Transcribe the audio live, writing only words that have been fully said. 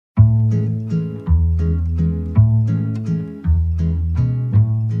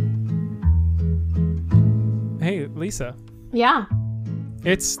Lisa. Yeah.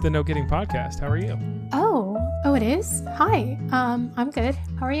 It's the No Kidding Podcast. How are you? Oh, it is? Hi. I'm good.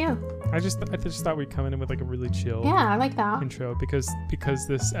 How are you? I just thought we'd come in with like a really chill Yeah, I like that. intro because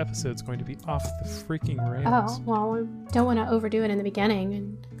this episode's going to be off the freaking rails. Oh, well, we don't want to overdo it in the beginning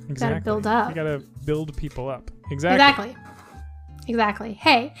and Exactly. gotta build up. You gotta build people up. Exactly.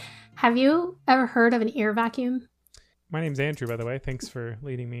 Hey, have you ever heard of an ear vacuum? My name's Andrew, by the way. Thanks for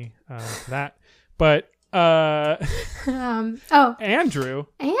leading me to that. But Andrew.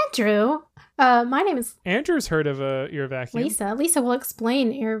 My name is Andrew's heard of a ear vacuum. Lisa will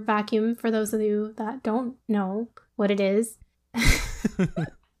explain ear vacuum for those of you that don't know what it is.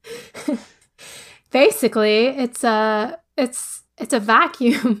 Basically, it's a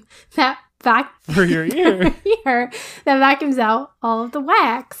vacuum for your ear. That vacuums out all of the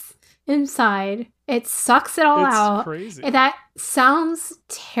wax inside. It sucks it all out. It's crazy. That sounds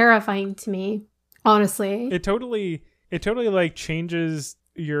terrifying to me, honestly. It totally like changes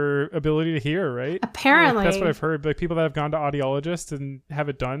your ability to hear, right? Apparently. Like, that's what I've heard. Like people that have gone to audiologists and have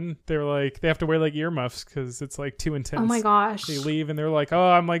it done, they're like, they have to wear like earmuffs because it's like too intense. Oh my gosh. They leave and they're like,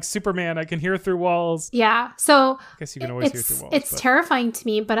 oh, I'm like Superman. I can hear through walls. Yeah. So I guess you can always hear through walls. It's terrifying to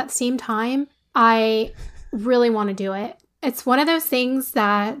me, but at the same time, I really want to do it. It's one of those things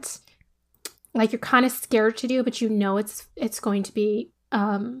that like you're kind of scared to do, but you know it's going to be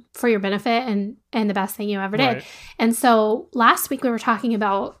for your benefit and the best thing you ever did. Right. And so last week we were talking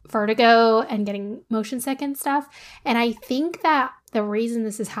about vertigo and getting motion sick and stuff. And I think that the reason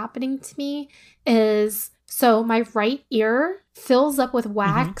this is happening to me is so my right ear fills up with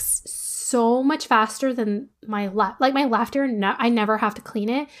wax so much faster than my left. Like my left ear, I never have to clean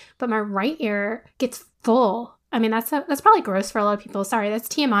it, but my right ear gets full. I mean, that's probably gross for a lot of people. Sorry, that's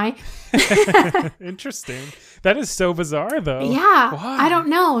TMI. Interesting. That is so bizarre, though. Yeah. Why? I don't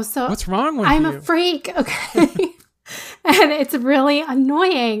know. So what's wrong with you? I'm a freak. Okay. And it's really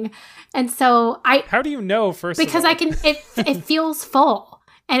annoying. And so How do you know, first because of all? I can, it feels full.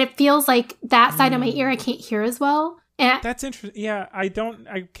 And it feels like that side of my ear I can't hear as well. And That's interesting. Yeah, I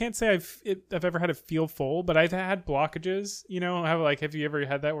can't say I've ever had it feel full, but I've had blockages. You know, have you ever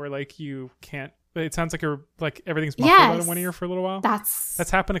had that where like you can't? It sounds like you're like everything's muffled out of one ear for a little while. That's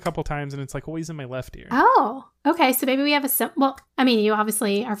happened a couple times, and it's like always in my left ear. Oh, okay. So maybe we have well, I mean, you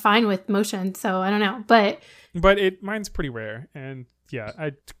obviously are fine with motion, so I don't know, but mine's pretty rare, and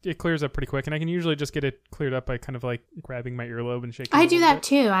yeah, it clears up pretty quick, and I can usually just get it cleared up by kind of like grabbing my earlobe and shaking. I do that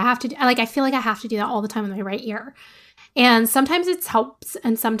too. I feel like I have to do that all the time with my right ear, and sometimes it helps,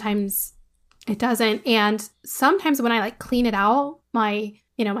 and sometimes it doesn't, and sometimes when I like clean it out, my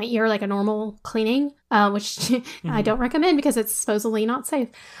ear like a normal cleaning, which I don't recommend because it's supposedly not safe.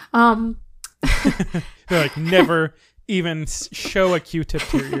 They're like, never even show a Q-tip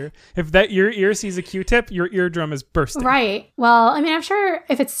to your ear. If your ear sees a Q-tip, your eardrum is bursting. Right. Well, I mean, I'm sure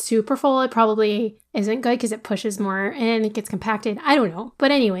if it's super full, it probably isn't good because it pushes more and it gets compacted. I don't know.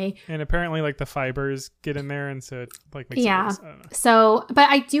 But anyway. And apparently like the fibers get in there and so it like makes it worse. I don't know. So, but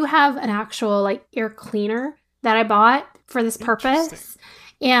I do have an actual like ear cleaner that I bought for this purpose.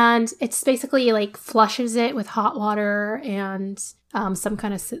 And it's basically like flushes it with hot water and some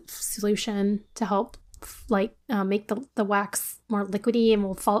kind of solution to help like make the wax more liquidy and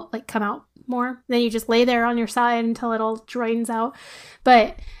will come out more. Then you just lay there on your side until it all drains out.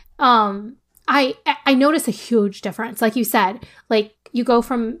 But I notice a huge difference. Like you said, like you go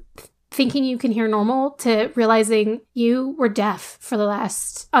from thinking you can hear normal to realizing you were deaf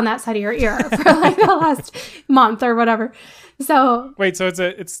on that side of your ear for like the last month or whatever. So wait, so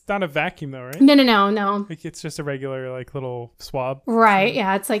it's not a vacuum though, right? No. Like it's just a regular like little swab. Right.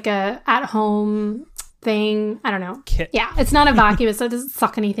 Yeah. It's like a at-home thing. I don't know. Kit. Yeah. It's not a vacuum, so it doesn't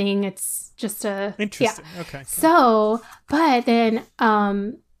suck anything. It's just a interesting. Yeah. Okay. So, but then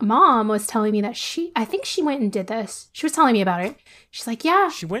Mom was telling me that I think she went and did this. She was telling me about it. She's like, yeah.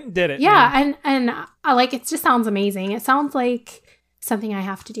 She went and did it. Yeah. Man. And I like, it just sounds amazing. It sounds like something I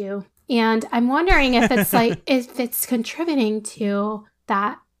have to do. And I'm wondering if it's like, if it's contributing to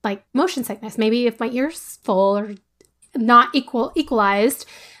that like motion sickness. Maybe if my ear's full or not equalized,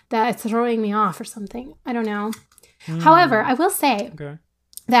 that it's throwing me off or something. I don't know. However, I will say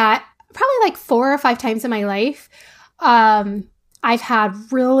that probably like 4 or 5 times in my life, I've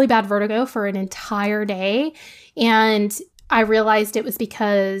had really bad vertigo for an entire day. And I realized it was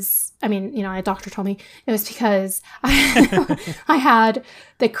because, I mean, a doctor told me it was because I had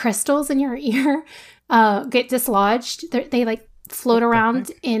the crystals in your ear get dislodged. They like float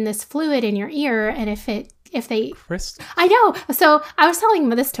around in this fluid in your ear. And if they, I know. So I was telling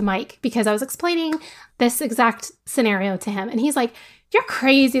this to Mike because I was explaining this exact scenario to him. And he's like, You're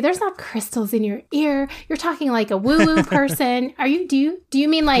crazy. There's not crystals in your ear. You're talking like a woo-woo person. Do you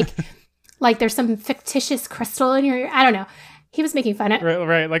mean like there's some fictitious crystal in your ear? I don't know. He was making fun of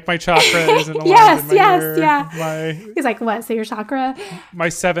right. Like my chakra isn't aligned yes, in my ear. Yeah. He's like, what? So your chakra? My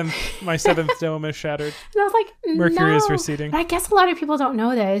seventh dome is shattered. And I was like, Mercury is receding. But I guess a lot of people don't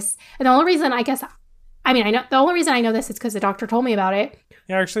know this. And the only reason the only reason I know this is because the doctor told me about it.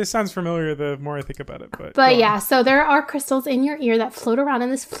 Yeah, actually, it sounds familiar the more I think about it. But yeah, so there are crystals in your ear that float around in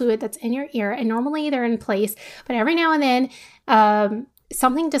this fluid that's in your ear. And normally they're in place. But every now and then,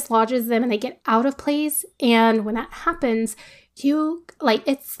 something dislodges them and they get out of place. And when that happens,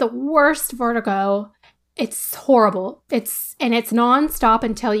 it's the worst vertigo. It's horrible. It's nonstop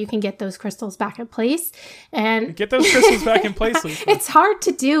until you can get those crystals back in place. And get those crystals back in place, Lisa. It's hard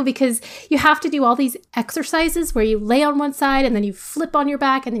to do because you have to do all these exercises where you lay on one side and then you flip on your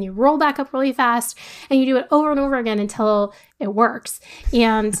back and then you roll back up really fast and you do it over and over again until it works.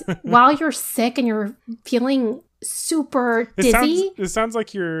 And while you're sick and you're feeling super dizzy. It sounds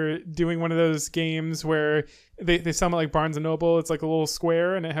like you're doing one of those games where they sell them at like Barnes and Noble. It's like a little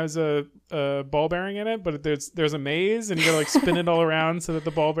square and it has a ball bearing in it, but there's a maze and you gotta like spin it all around so that the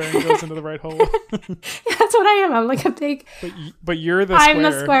ball bearing goes into the right hole. That's what I am. I'm like a big. But you're the square. I'm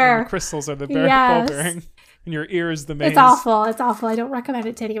the square. And the crystals are the ball bearing, and your ear is the maze. It's awful. It's awful. I don't recommend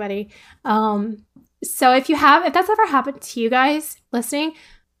it to anybody. So if that's ever happened to you guys listening,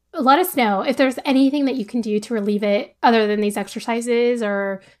 let us know if there's anything that you can do to relieve it other than these exercises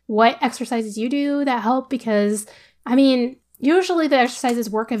or what exercises you do that help because, I mean, usually the exercises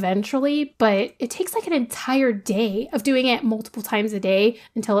work eventually, but it takes like an entire day of doing it multiple times a day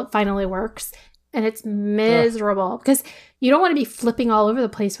until it finally works. And it's miserable because you don't want to be flipping all over the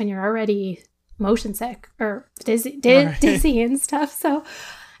place when you're already motion sick or dizzy and stuff. So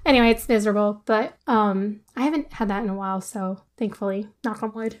anyway, it's miserable, but I haven't had that in a while, so thankfully, knock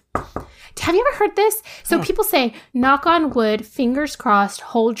on wood. Have you ever heard this? So people say, knock on wood, fingers crossed,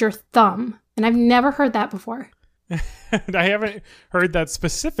 hold your thumb. And I've never heard that before. I haven't heard that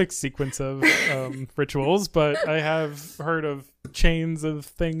specific sequence of rituals, but I have heard of chains of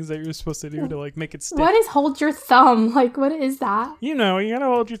things that you're supposed to do to like make it stick. What is hold your thumb? Like, what is that? You gotta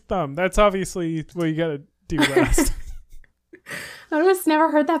hold your thumb. That's obviously what you gotta do last. I've just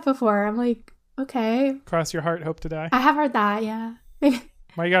never heard that before. I'm like, okay. Cross your heart, hope to die. I have heard that, yeah.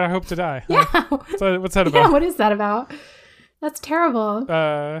 Why you gotta hope to die? Yeah. Huh? What's that about? Yeah, what is that about? That's terrible.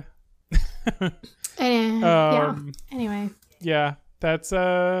 Yeah. Anyway. Yeah, that's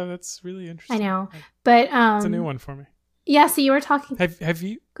really interesting. I know, but it's a new one for me. Yeah. So you were talking. Have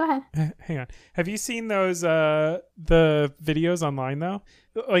you? Go ahead. Hang on. Have you seen those the videos online though?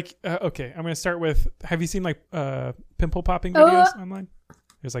 Like, okay, I'm gonna start with. Have you seen like pimple popping videos online?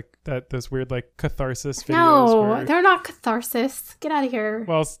 There's like those weird like catharsis videos. No, they're not catharsis. Get out of here.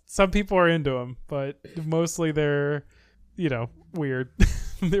 Well, some people are into them, but mostly they're, weird.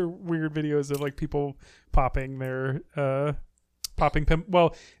 They're weird videos of like people popping their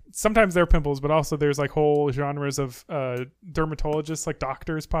well, sometimes they're pimples, but also there's like whole genres of dermatologists, like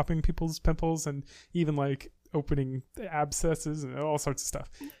doctors popping people's pimples and even like opening abscesses and all sorts of stuff.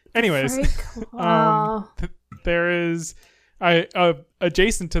 Anyways, cool. There is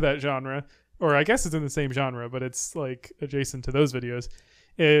adjacent to that genre, or I guess it's in the same genre, but it's like adjacent to those videos,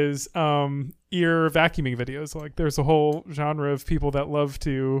 is ear vacuuming videos. Like there's a whole genre of people that love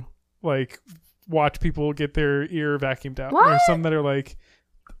to like watch people get their ear vacuumed out. What? There's some that are like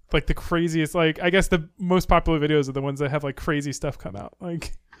the craziest, like I guess the most popular videos are the ones that have like crazy stuff come out.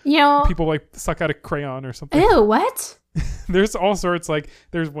 Like people like suck out a crayon or something. Ew, what? There's all sorts, like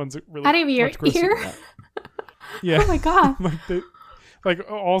there's ones that really out of your ear. Yeah. Oh my god. like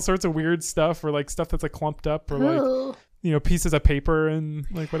all sorts of weird stuff, or like stuff that's like clumped up, or like pieces of paper and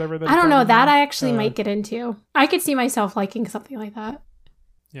like whatever. I don't know. That I actually might get into. I could see myself liking something like that.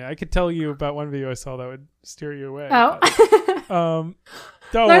 Yeah, I could tell you about one video I saw that would steer you away. Oh. But,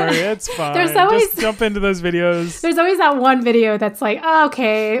 don't worry, it's fine. Just jump into those videos. There's always that one video that's like, oh,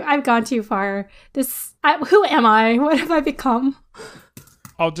 okay, I've gone too far. Who am I? What have I become?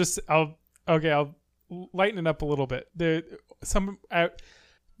 I'll lighten it up a little bit. They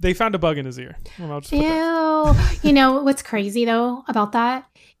found a bug in his ear. Well, I'll just Ew. You know what's crazy though about that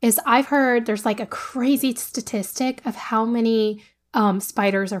is I've heard there's like a crazy statistic of how many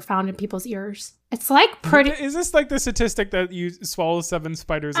spiders are found in people's ears. It's like pretty. Is this like the statistic that you swallow 7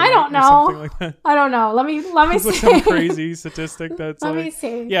 spiders? I don't know. Or something like that? I don't know. Let me see. Some crazy statistic that's Let me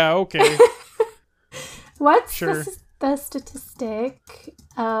see. Yeah. Okay. What's the statistic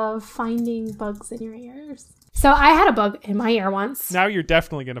of finding bugs in your ears? So I had a bug in my ear once. Now you're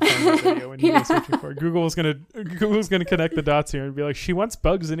definitely going to find that video when you go searching for it. Google's gonna connect the dots here and be like, she wants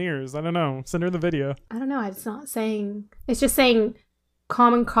bugs in ears. I don't know. Send her the video. I don't know. It's not saying. It's just saying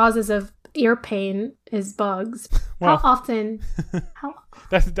common causes of ear pain is bugs. Well, how often?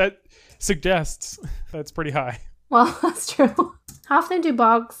 That suggests that's pretty high. Well, that's true. How often do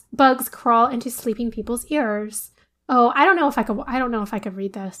bugs crawl into sleeping people's ears? Oh, I don't know if I could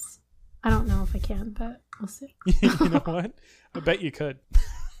read this. I don't know if I can, but we'll see. You know what? I bet you could.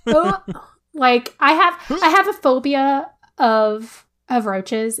 Like I have a phobia of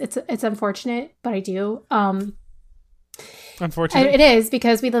roaches. It's unfortunate, but I do. Unfortunate. It is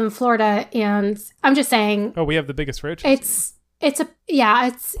because we live in Florida, and I'm just saying. Oh, we have the biggest roaches. It's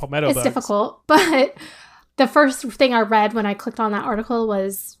palmetto bugs. Difficult, but the first thing I read when I clicked on that article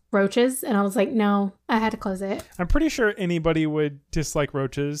was roaches, and I was like, no, I had to close it. I'm pretty sure anybody would dislike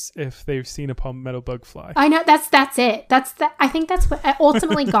roaches if they've seen a palmetto bug fly. I know that's it. I think that's what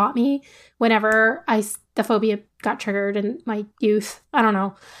ultimately got me whenever the phobia got triggered in my youth. I don't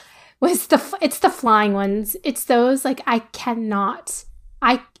know. It's the flying ones. It's those like I cannot.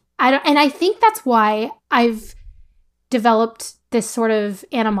 I don't, and I think that's why I've developed this sort of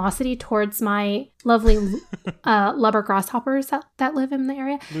animosity towards my lovely lubber grasshoppers that live in the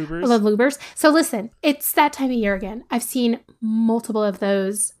area. Lubers. So listen, it's that time of year again. I've seen multiple of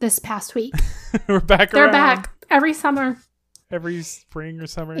those this past week. They're back every summer. Every spring or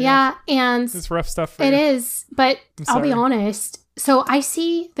summer. Yeah, and it's rough stuff for you. It is, but I'll be honest. So I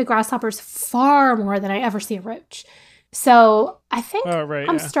see the grasshoppers far more than I ever see a roach. So I think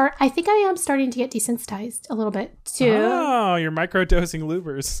I think I am starting to get desensitized a little bit to. Oh, you're microdosing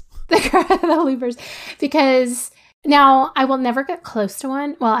lubers. the lubers, because now I will never get close to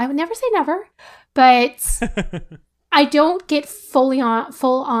one. Well, I would never say never, but I don't get full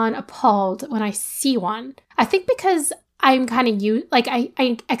on appalled when I see one. I think because I'm kind of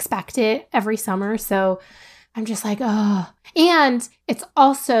I expect it every summer, so I'm just like, oh. And it's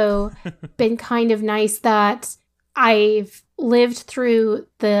also been kind of nice that I've lived through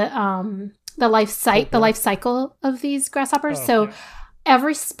the life cycle of these grasshoppers.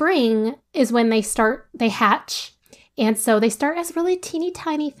 Every spring is when they hatch. And so they start as really teeny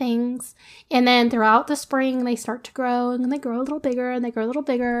tiny things. And then throughout the spring, they start to grow, and they grow a little bigger, and they grow a little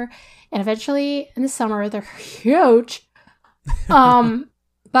bigger. And eventually in the summer, they're huge.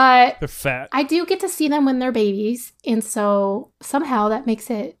 But they're fat. I do get to see them when they're babies. And so somehow that makes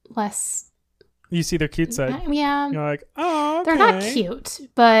it less. You see their cute side. Yeah. You're like, oh, okay. They're not cute,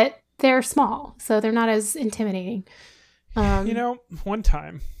 but they're small. So they're not as intimidating. One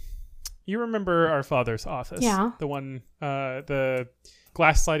time, you remember our father's office? Yeah. The one, the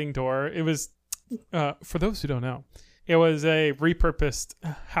glass sliding door. It was, for those who don't know, it was a repurposed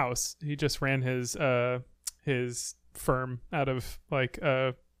house. He just ran his firm out of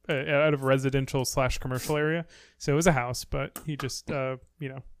out of residential / commercial area. So it was a house, but he just,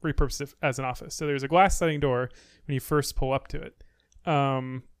 repurposed it as an office. So there's a glass sliding door when you first pull up to it.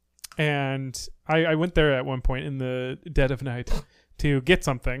 And I went there at one point in the dead of night to get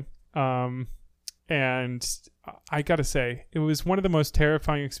something. And I got to say, it was one of the most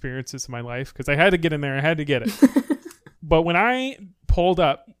terrifying experiences of my life because I had to get in there. I had to get it. But when I pulled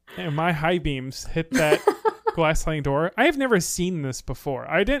up and my high beams hit that glass sliding door, I have never seen this before.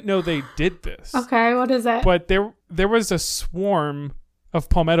 I didn't know they did this. Okay, what is it? But there was a swarm of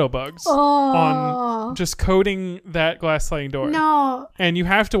palmetto bugs on just coating that glass sliding door. No. And you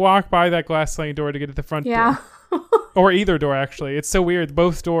have to walk by that glass sliding door to get to the front door. Or either door, actually. It's so weird.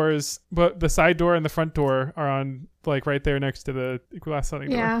 Both doors, but the side door and the front door are on right there next to the glass sliding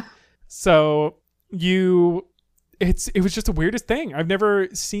door. Yeah. So it was just the weirdest thing. I've never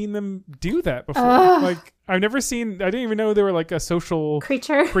seen them do that before. I didn't even know they were like a social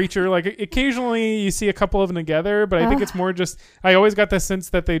creature. Like occasionally you see a couple of them together, but I think it's more just, I always got the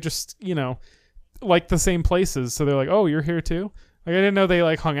sense that they just, like the same places. So they're like, oh, you're here too? Like I didn't know they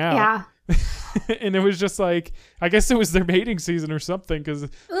like hung out. Yeah. And it was just like, I guess it was their mating season or something because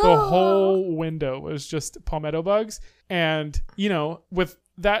the whole window was just palmetto bugs. And, with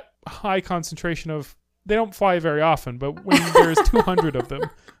that high concentration of, they don't fly very often, but when there's 200 of them,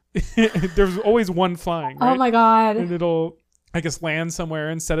 there's always one flying, right? Oh my God. And it'll, I guess, land somewhere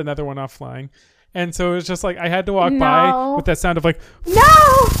and set another one off flying. And so it was just like, I had to walk by with that sound of like, no!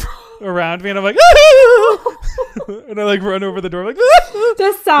 around me, and I'm like, and I like run over the door, like,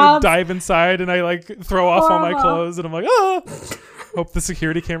 this sounds, dive inside, and I like throw off all my clothes, and I'm like, hope the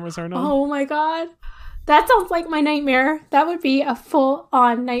security cameras aren't on. Oh my God. That sounds like my nightmare. That would be a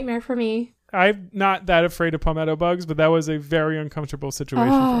full-on nightmare for me. I'm not that afraid of palmetto bugs, but that was a very uncomfortable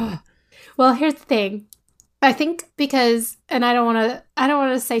situation for me. Well, here's the thing. I think because, and I don't want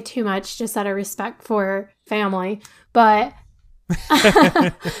to say too much just out of respect for family, but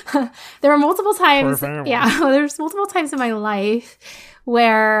there were multiple times. Yeah, there's multiple times in my life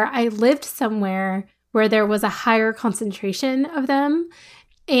where I lived somewhere where there was a higher concentration of them.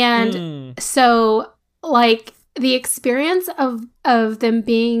 And so like the experience of them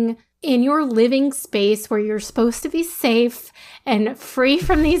being in your living space where you're supposed to be safe and free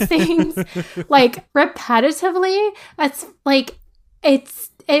from these things, like repetitively, that's like, it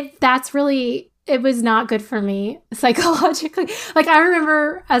was not good for me psychologically. Like I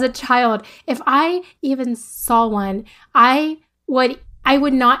remember as a child, if I even saw one, I would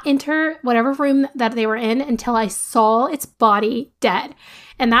not enter whatever room that they were in until I saw its body dead.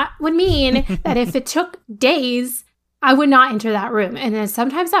 And that would mean that if it took days, I would not enter that room. And then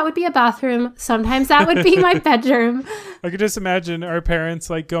sometimes that would be a bathroom. Sometimes that would be my bedroom. I could just imagine our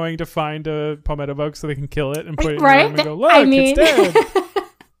parents like going to find a palmetto bug so they can kill it and put it in the room and go, look, it's dead.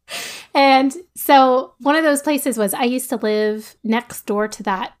 And so one of those places was I used to live next door to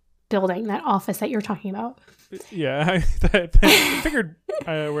that building, that office that you're talking about. Yeah, I figured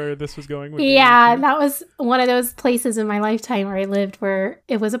where this was going. Yeah, that was one of those places in my lifetime where I lived where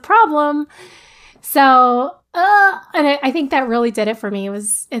it was a problem. So, and I think that really did it for me. It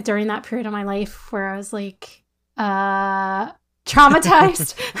was during that period of my life where I was like,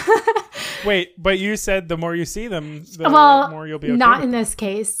 traumatized. Wait, but you said the more you see them, the more you'll be okay. Not in this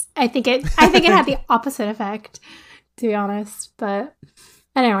case. I think it had the opposite effect, to be honest. But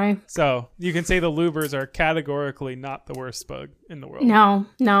anyway. So you can say the lubers are categorically not the worst bug in the world. No.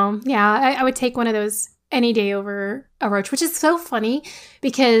 Yeah, I would take one of those any day over a roach, which is so funny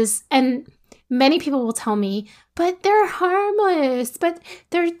because, and many people will tell me, but they're harmless, but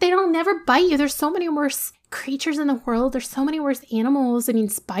they don't never bite you. There's so many worse creatures in the world. There's so many worse animals. I mean,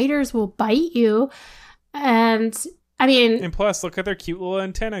 spiders will bite you. And I mean, and plus, look at their cute little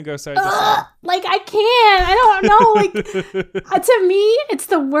antenna go side to side. Like, I can't. I don't know. Like, to me, it's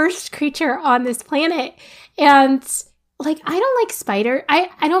the worst creature on this planet. And like, I don't like spider.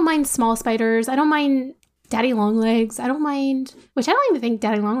 I don't mind small spiders. I don't mind daddy long legs. I don't mind, which I don't even think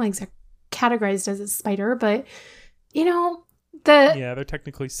daddy long legs are categorized as a spider, but you know, they're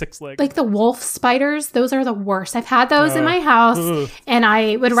technically 6 legs. Like the wolf spiders, those are the worst. I've had those in my house, and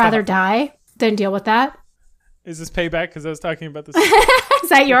I would rather die than deal with that. Is this payback? Because I was talking about this. Is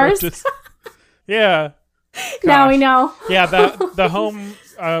that yours? Yeah. Gosh. Now we know. Yeah, the home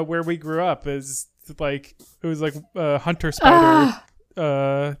where we grew up is like, it was like a hunter spider,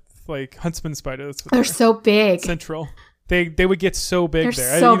 like huntsman spider. That's what they're so big. Central. They would get so big they're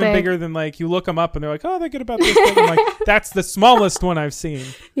there. So even big. Bigger than like, you look them up and they're like, oh, they get about this big. I'm like, that's the smallest one I've seen.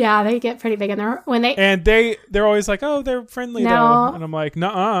 Yeah, they get pretty big, and they're always like, oh, they're friendly though. And I'm like,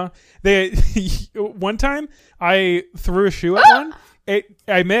 nuh-uh. One time I threw a shoe at one.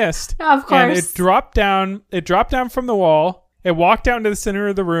 I missed. Of course. And it dropped down. It dropped down from the wall. It walked down to the center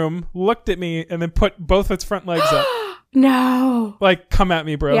of the room, looked at me, and then put both its front legs up. No. Like, come at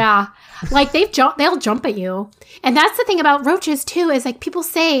me, bro. Yeah. Like they'll jump at you. And that's the thing about roaches too, is like people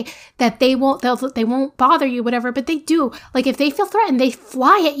say that they won't bother you, whatever, but they do. Like if they feel threatened, they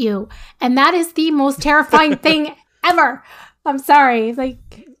fly at you. And that is the most terrifying thing ever. I'm sorry.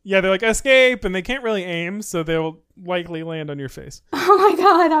 Like, yeah, they're like, escape, and they can't really aim, so they'll likely land on your face. Oh my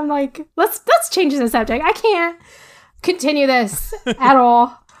God. I'm like, let's change the subject. I can't continue this at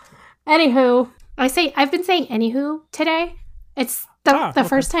all. Anywho. I've been saying anywho today. It's the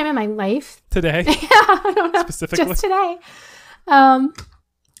first time in my life. Today? Yeah, I don't know. Specifically? Just today. Not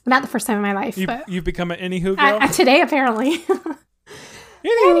the first time in my life. You've become an anywho girl? Today, apparently.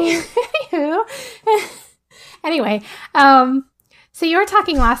 Anywho. Anyway, so you were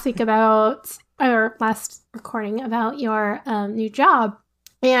talking last week about, or last recording, about your new job.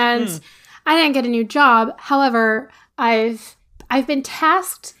 And I didn't get a new job. However, I've been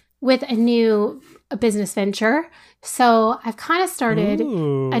tasked with a business venture. So I've kind of started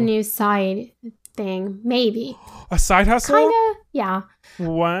a new side thing, maybe. A side hustle? Kind of, yeah.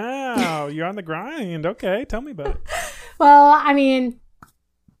 Wow, you're on the grind. Okay, tell me about it. Well, I mean,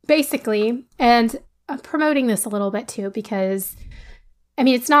 basically, and I'm promoting this a little bit too, because, I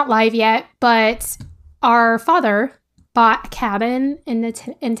mean, it's not live yet, but our father bought a cabin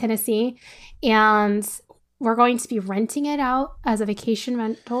in Tennessee, and we're going to be renting it out as a vacation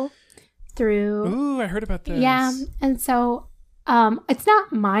rental through. Ooh, I heard about this. Yeah. And so it's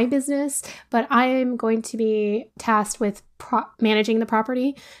not my business, but I'm going to be tasked with managing the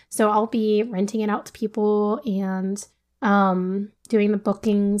property. So I'll be renting it out to people and doing the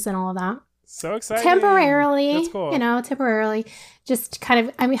bookings and all of that. So exciting. Temporarily. That's cool. Temporarily. Just kind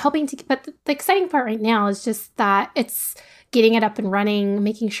of, I'm helping to, but the exciting part right now is just that it's getting it up and running,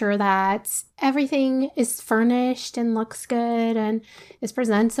 making sure that everything is furnished and looks good and is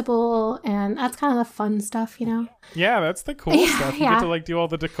presentable. And that's kind of the fun stuff, Yeah, that's the cool stuff. You get to do all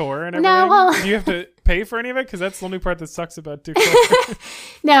the decor and everything. No, well, do you have to pay for any of it? Because that's the only part that sucks about decor.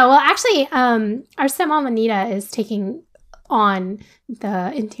 No, well, actually, our stepmom Anita is taking on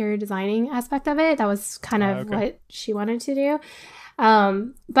the interior designing aspect of it. That was kind of what she wanted to do.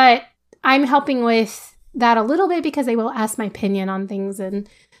 But I'm helping with that a little bit because they will ask my opinion on things and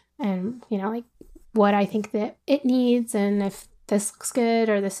what I think that it needs and if this looks good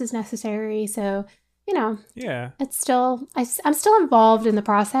or this is necessary. So, it's still, I'm still involved in the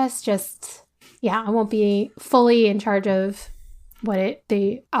process. Just, I won't be fully in charge of what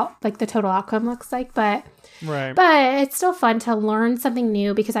the total outcome looks like, but it's still fun to learn something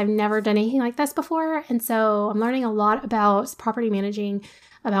new because I've never done anything like this before. And so I'm learning a lot about property managing,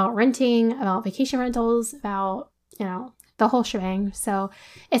 about renting, about vacation rentals, about, the whole shebang. So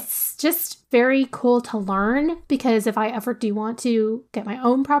it's just very cool to learn because if I ever do want to get my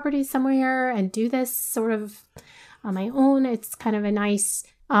own property somewhere and do this sort of on my own, it's kind of a nice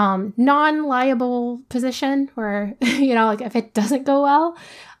non-liable position where, if it doesn't go well,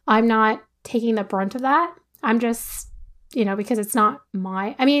 I'm not taking the brunt of that. I'm just, because it's not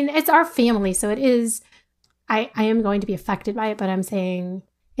it's our family. So it is, I am going to be affected by it, but I'm saying,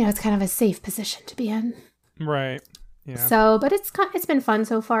 it's kind of a safe position to be in. Right. Yeah. So, but it's been fun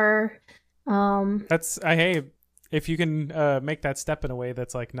so far. Hey, if you can make that step in a way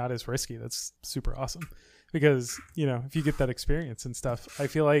that's not as risky, that's super awesome. Because, if you get that experience and stuff, I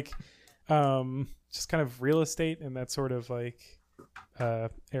feel like just kind of real estate and that sort of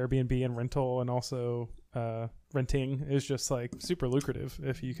Airbnb and rental and also renting is just super lucrative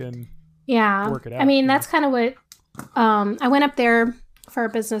if you can work it out. That's kind of what I went up there for a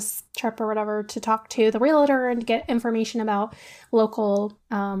business trip or whatever to talk to the realtor and get information about local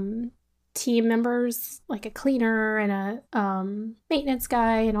team members, like a cleaner and a maintenance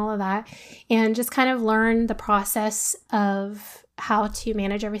guy and all of that, and just kind of learn the process of how to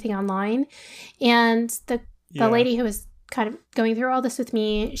manage everything online. And the lady who was kind of going through all this with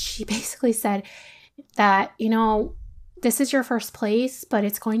me, she basically said that, this is your first place, but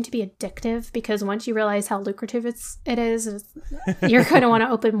it's going to be addictive because once you realize how lucrative it is, you're going to want to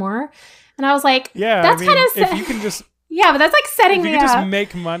open more. And I was like, that's kind of if you can just but that's setting me up. Just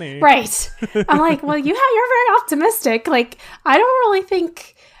make money. Right. I'm like, well, you're very optimistic. I don't really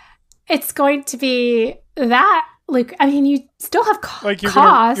think it's going to be that. You still have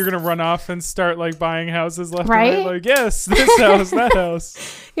costs. You're gonna run off and start buying houses left and right. Yes, this house, that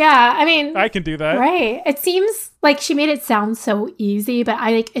house. Yeah, I can do that. Right. It seems like she made it sound so easy, but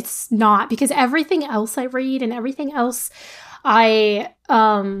it's not, because everything else I read and everything else I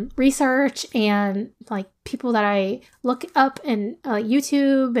research and people that I look up and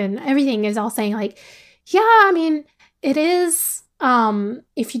YouTube and everything is all saying it is.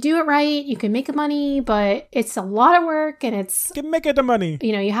 If you do it right, you can make money, but it's a lot of work and you can make it the money.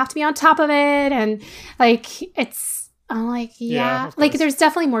 You have to be on top of it. And there's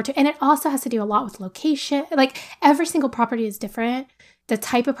definitely more to it. And it also has to do a lot with location. Every single property is different. The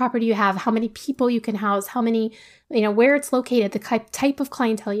type of property you have, how many people you can house, how many, where it's located, the type of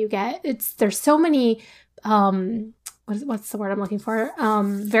clientele you get. There's so many, what's the word I'm looking for?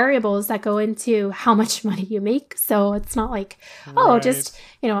 Variables that go into how much money you make. So it's not just,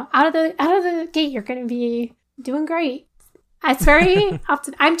 out of the gate, you're going to be doing great. It's very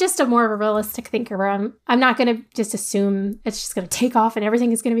often, I'm just more of a realistic thinker where I'm not going to just assume it's just going to take off and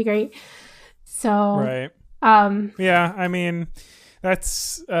everything is going to be great. So, right.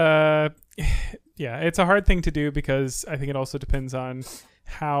 That's, it's a hard thing to do because I think it also depends on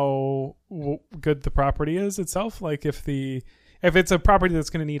how good the property is itself. If it's a property that's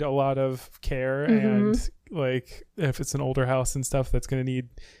going to need a lot of care and if it's an older house and stuff that's going to need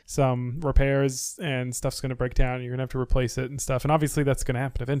some repairs and stuff's going to break down, you're going to have to replace it and stuff. And obviously that's going to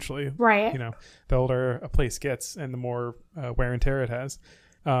happen eventually. Right. The older a place gets and the more wear and tear it has,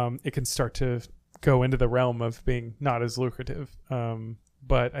 it can start to go into the realm of being not as lucrative.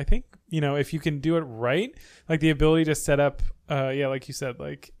 But I think, if you can do it right, the ability to set up, like you said,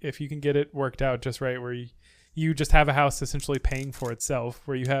 if you can get it worked out just right, where you just have a house essentially paying for itself,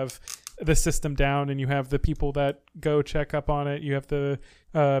 where you have the system down and you have the people that go check up on it. You have the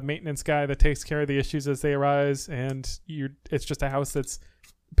maintenance guy that takes care of the issues as they arise. And it's just a house that's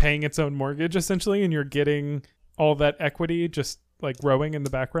paying its own mortgage essentially. And you're getting all that equity just like growing in the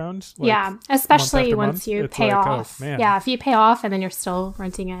background. Like, yeah, especially once month, you pay like, off. Oh, man. Yeah, if you pay off and then you're still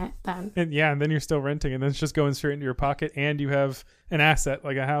renting it, then and then you're still renting, and then it's just going straight into your pocket, and you have an asset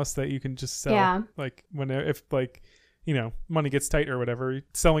like a house that you can just sell. Yeah. Like if like money gets tight or whatever,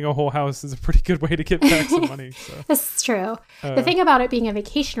 selling a whole house is a pretty good way to get back some money. So. This is true. The thing about it being a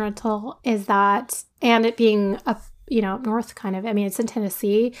vacation rental is that, and it being up north kind of, I mean, it's in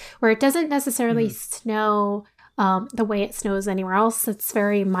Tennessee where it doesn't necessarily snow the way it snows anywhere else. It's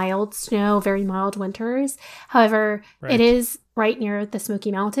very mild snow, very mild winters. However, it is right near the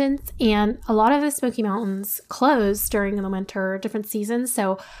Smoky Mountains, and a lot of the Smoky Mountains close during the winter, different seasons.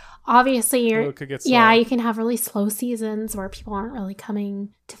 So obviously you can have really slow seasons where people aren't really coming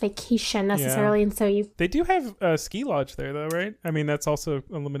to vacation necessarily. And so they do have a ski lodge there though, right? I mean, that's also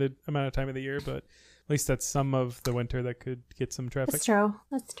a limited amount of time of the year, but at least that's some of the winter that could get some traffic. That's true.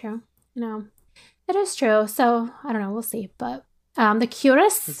 It is true. So I don't know, we'll see. But the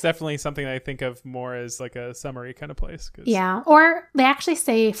cutest, it's definitely something I think of more as like a summery kind of place. Yeah, or they actually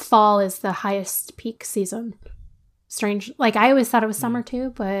say fall is the highest peak season. Strange. Like, I always thought it was summer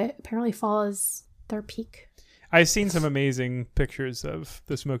too, but apparently fall is their peak. I've seen some amazing pictures of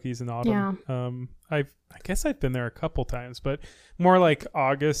the Smokies in autumn. Yeah. I guess I've been there a couple times, but more like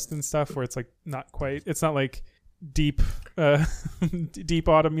August and stuff where it's like not quite, it's not like deep deep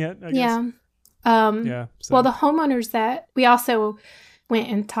autumn yet, I guess. Yeah. So. Well, the homeowners that we also went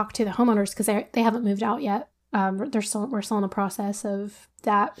and talked to the homeowners because they haven't moved out yet. We're still in the process of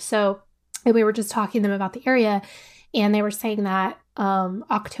that. So we were just talking to them about the area. And they were saying that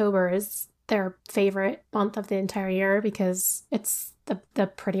October is their favorite month of the entire year because it's the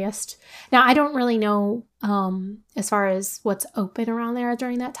prettiest. Now, I don't really know as far as what's open around there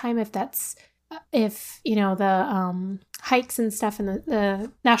during that time, if the hikes and stuff in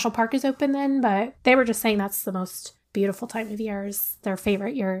the national park is open then. But they were just saying that's the most beautiful time of year, is their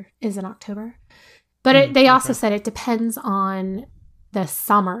favorite year is in October. But they also said it depends on the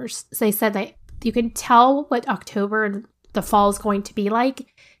summers. So they said that you can tell what October and the fall is going to be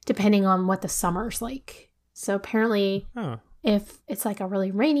like depending on what the summer's like. So apparently if it's like a really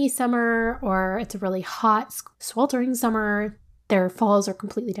rainy summer or it's a really hot, sweltering summer, their falls are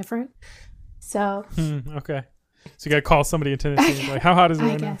completely different. So okay. So you got to call somebody in Tennessee. Like, how hot is it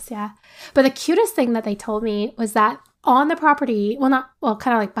right now? I guess, yeah. But the cutest thing that they told me was that on the property, kind of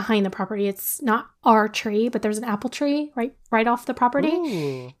like behind the property, it's not our tree, but there's an apple tree right off the property.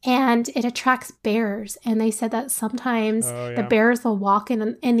 Ooh. And it attracts bears. And they said that sometimes the bears will walk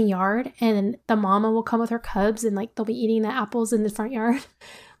in the yard and the mama will come with her cubs and like they'll be eating the apples in the front yard.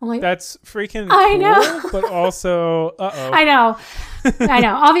 I'm like, that's freaking cool, I know. But also, I know.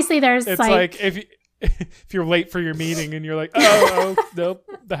 Obviously, there's it's like if you're late for your meeting and you're like, oh, nope,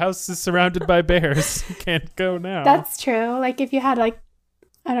 the house is surrounded by bears. You can't go now. That's true. Like if you had like,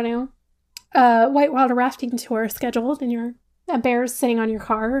 I don't know, whitewater rafting tour scheduled and you're a bear's sitting on your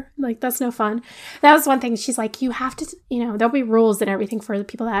car, like that's no fun. That was one thing. She's like, you have to, there'll be rules and everything for the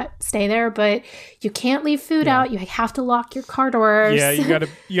people that stay there, but you can't leave food out. You have to lock your car doors. Yeah, you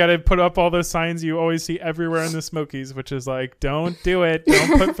gotta put up all those signs you always see everywhere in the Smokies, which is like, don't do it.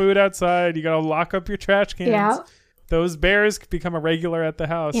 Don't put food outside. You gotta lock up your trash cans. Yeah. Those bears become a regular at the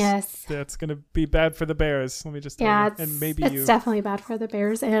house. Yes. That's going to be bad for the bears. Let me just tell you. And maybe it's definitely bad for the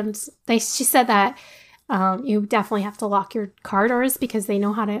bears. And she said that you definitely have to lock your car doors because they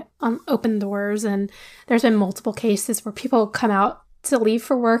know how to open doors. And there's been multiple cases where people come out to leave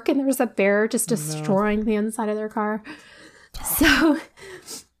for work and there's a bear just destroying the inside of their car. So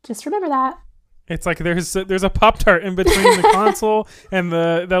just remember that. It's like there's a Pop-Tart in between the console and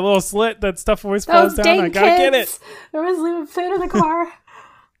that little slit that stuff always falls down. I gotta get it. There was leaving food in the car.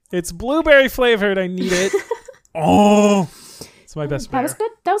 It's blueberry flavored. I need it. Oh, it's my best bear. That was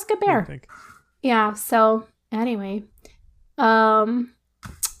good. That was good bear. Yeah. So anyway,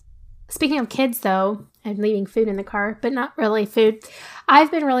 speaking of kids though, and leaving food in the car, but not really food. I've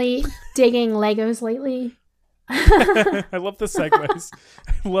been really digging Legos lately. I love the segues.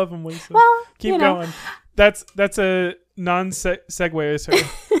 I love them, Lisa. Well, keep going. That's a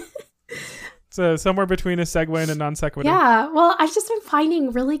non-segue. It's somewhere between a segue and a non sequitur. Yeah. Well, I've just been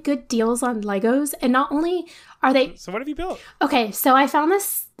finding really good deals on Legos, and not only are they. So what have you built? Okay, so I found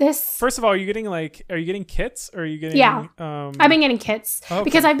this. First of all, are you getting kits or are you getting? Yeah. I've been getting kits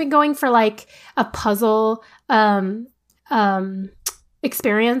because I've been going for like a puzzle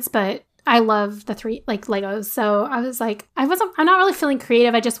experience, but I love the three Legos. So I was like, I'm not really feeling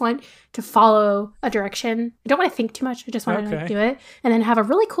creative. I just want to follow a direction. I don't want to think too much. I just want to do it and then have a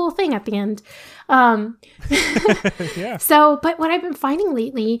really cool thing at the end. Yeah. So, but what I've been finding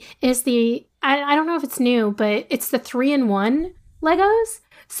lately is I don't know if it's new, but it's the 3-in-1 Legos.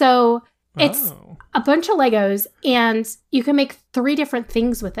 So it's a bunch of Legos, and you can make 3 different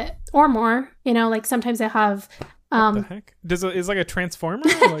things with it or more. You know, like sometimes they have. What the heck? Is like a transformer?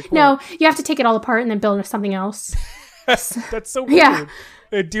 Like no, you have to take it all apart and then build something else. That's so weird.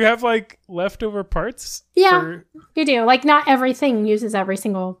 Yeah. Do you have like leftover parts? Yeah, you do. Like not everything uses every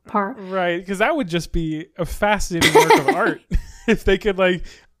single part. Right, because that would just be a fascinating work of art if they could like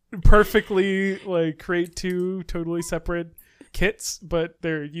perfectly like create 2 totally separate kits, but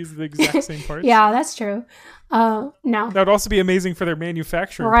they're using the exact same parts. Yeah, that's true. No. That would also be amazing for their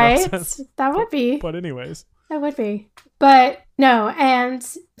manufacturing process. That would be. But anyways. That would be. But no, and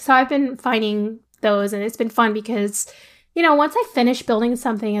so I've been finding those, and it's been fun because, you know, once I finish building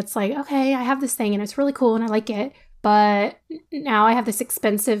something, it's like, okay, I have this thing and it's really cool and I like it, but now I have this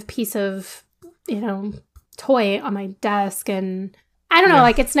expensive piece of, you know, toy on my desk, and I don't know,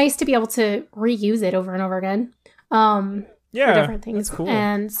 like it's nice to be able to reuse it over and over again. For different things. That's cool.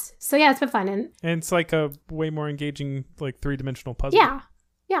 And so it's been fun, and it's like a way more engaging like 3-dimensional puzzle.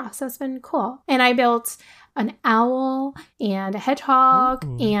 Yeah, so it's been cool. And I built an owl and a hedgehog,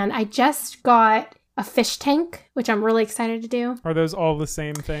 and I just got a fish tank, which I'm really excited to do. Are those all the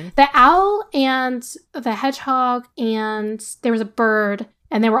same thing? The owl and the hedgehog, and there was a bird,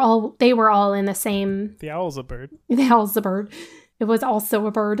 and they were all in the same. The owl's a bird. The owl's a bird. It was also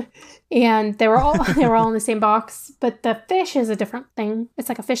a bird, and they were all in the same box. But the fish is a different thing. It's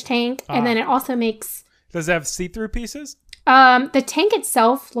like a fish tank, and then it also makes. Does it have see-through pieces? The tank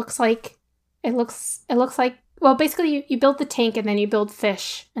itself looks like well, basically you build the tank and then you build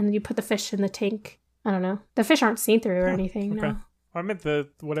fish and then you put the fish in the tank. I don't know. The fish aren't see-through or anything. Okay. No. I meant the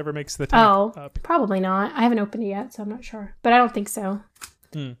whatever makes the tank up. Probably not. I haven't opened it yet, so I'm not sure. But I don't think so.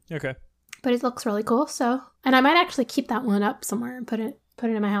 Okay. But it looks really cool. So, and I might actually keep that one up somewhere and put it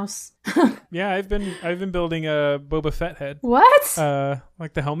in my house. Yeah, I've been building a Boba Fett head. What?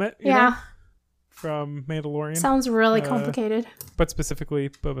 Like the helmet. You know, from Mandalorian. Sounds really complicated. But specifically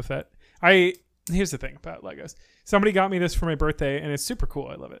Boba Fett. Here's the thing about Legos. Somebody got me this for my birthday, and it's super cool.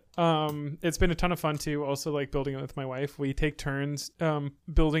 I love it. It's been a ton of fun too. Also, like building it with my wife. We take turns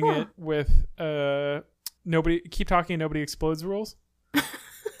building it with nobody keep talking, nobody explodes rules.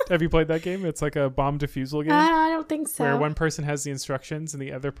 Have you played that game? It's like a bomb defusal game. I don't think so. Where one person has the instructions and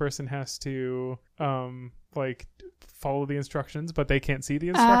the other person has to like follow the instructions, but they can't see the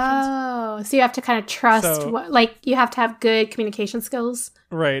instructions. Oh, so you have to kind of trust like you have to have good communication skills.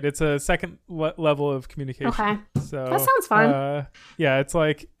 Right. It's a second level of communication. Okay. So that sounds fun. Yeah, it's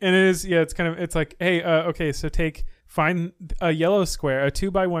like, and it is, yeah, it's like, hey, okay, so find a yellow square, a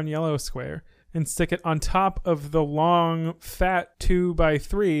 2x1 yellow square, and stick it on top of the long, fat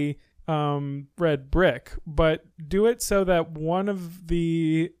 2x3 red brick, but do it so that one of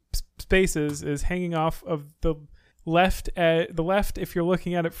the spaces is hanging off of the left if you're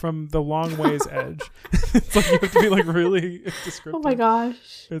looking at it from the long ways edge. It's like you have to be like really descriptive. Oh my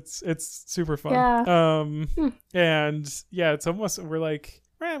gosh, it's super fun. Yeah. And yeah, it's almost we're like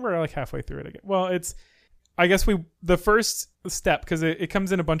halfway through it again. Well, it's I guess the first step, because it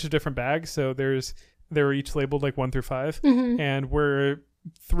comes in a bunch of different bags, so they were each labeled like 1 through 5, and we're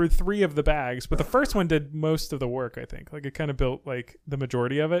through 3 of the bags, but the first one did most of the work. I think like it kind of built like the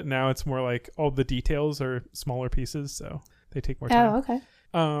majority of it. Now it's more like all the details are smaller pieces, so they take more time.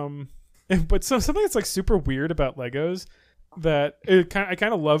 Oh, okay. But something that's like super weird about Legos that I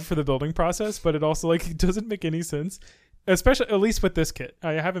kind of love for the building process, but it also like it doesn't make any sense. Especially at least with this kit.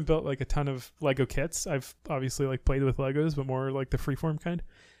 I haven't built like a ton of Lego kits. I've obviously like played with Legos, but more like the freeform kind.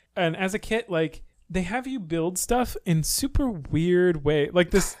 And as a kit, like they have you build stuff in super weird way.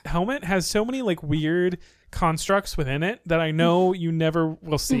 Like this helmet has so many like weird constructs within it that I know you never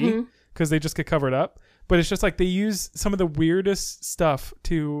will see because they just get covered up. But it's just like they use some of the weirdest stuff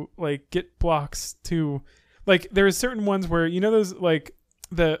to like get blocks to like there's certain ones where you know those like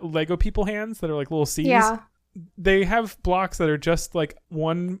the Lego people hands that are like little C's. Yeah. They have blocks that are just like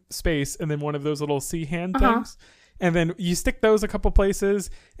one space and then one of those little C hand things. And then you stick those a couple places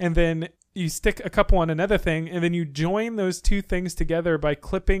and then you stick a couple on another thing and then you join those 2 things together by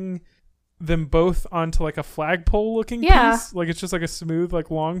clipping them both onto like a flagpole looking piece. Like it's just like a smooth,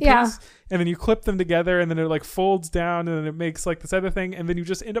 like long piece. And then you clip them together and then it like folds down and then it makes like this other thing. And then you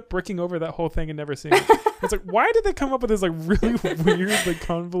just end up bricking over that whole thing and never seeing it. It's like, why did they come up with this like really weird, like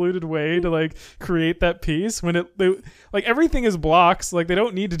convoluted way to like create that piece when they like everything is blocks. Like they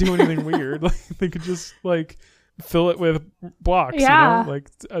don't need to do anything weird. Like they could just like fill it with blocks, you know, like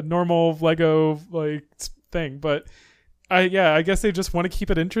a normal Lego like thing. But I guess they just want to keep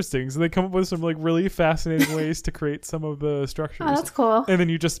it interesting, so they come up with some like really fascinating ways to create some of the structures. Oh, that's cool. And then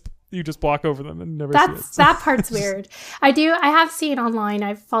you just you just block over them and never see it. So. That part's weird. I have seen online.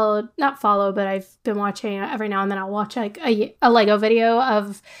 I've but I've been watching every now and then. I'll watch like a Lego video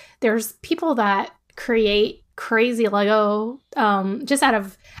of there's people that create crazy Lego just out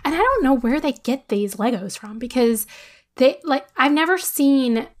of, and I don't know where they get these Legos from, because they like, I've never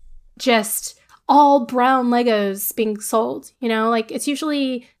seen just all brown Legos being sold, you know, like it's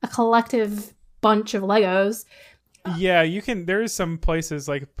usually a collective bunch of Legos. Yeah, you can. There's some places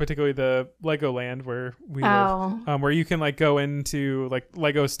like particularly the Legoland where we live, where you can like go into like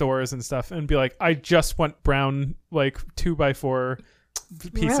Lego stores and stuff and be like, I just want brown like 2x4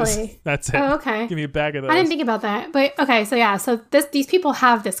 pieces. Really? That's it. Oh, okay. Give me a bag of those. I didn't think about that, but okay. So yeah, so these people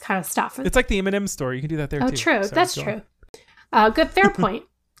have this kind of stuff. It's like the M&M store. You can do that there too. Oh, true. That's true. Good, fair point.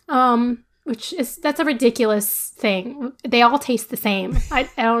 That's a ridiculous thing. They all taste the same. I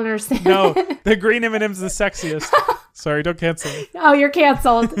don't understand. No, the green M&M's the sexiest. Sorry, don't cancel me. Oh, you're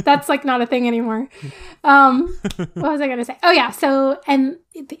canceled. That's like not a thing anymore. What was I going to say? Oh yeah. So, and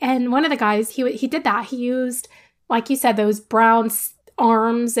one of the guys, he did that. He used, like you said, those brown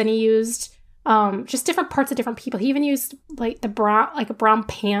arms, and he used just different parts of different people. He even used like a brown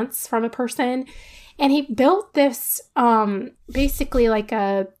pants from a person. And he built this basically like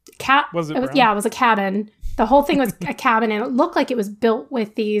a cat. Was it brown? Yeah, it was a cabin. The whole thing was a cabin, and it looked like it was built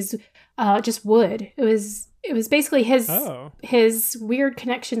with these just wood. It was basically his weird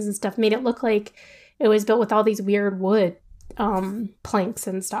connections and stuff made it look like it was built with all these weird wood planks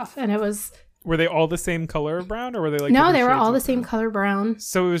and stuff. And it was. Were they all the same color of brown, or were they like? No, they were all the same color brown.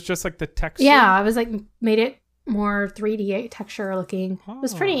 So it was just like the texture. Yeah, I was like made it more 3D texture looking. It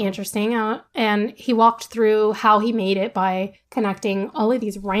was pretty interesting. And he walked through how he made it by connecting all of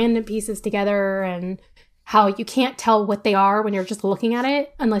these random pieces together, and how you can't tell what they are when you're just looking at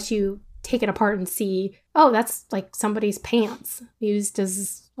it unless you take it apart and see, oh, that's like somebody's pants used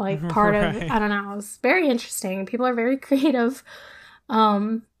as like part of, I don't know. It was very interesting. People are very creative.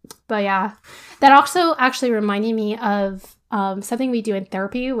 But yeah, that also actually reminded me of something we do in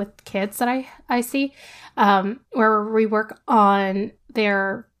therapy with kids that I see, where we work on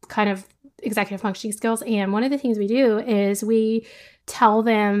their kind of executive functioning skills. And one of the things we do is we tell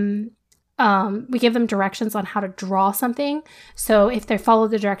them, we give them directions on how to draw something. So if they follow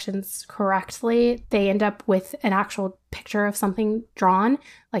the directions correctly, they end up with an actual picture of something drawn,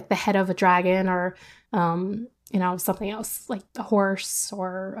 like the head of a dragon, or something else like a horse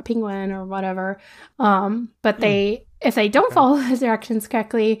or a penguin or whatever. But if they don't follow the directions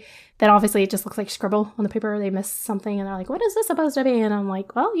correctly, then obviously it just looks like scribble on the paper. They miss something and they're like, what is this supposed to be? And I'm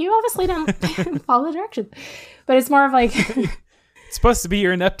like, well, you obviously didn't follow the directions. But it's more of like... It's supposed to be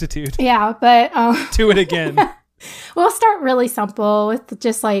your ineptitude. Yeah, but... Do it again. We'll start really simple with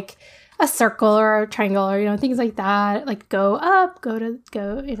just like a circle or a triangle or, things like that. Like go up,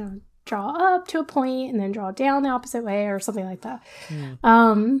 draw up to a point and then draw down the opposite way or something like that.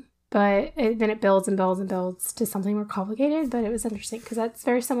 But then it builds and builds and builds to something more complicated. But it was interesting because that's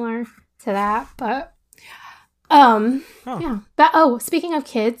very similar to that. But yeah. But speaking of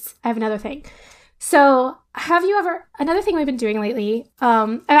kids, I have another thing. So another thing we've been doing lately,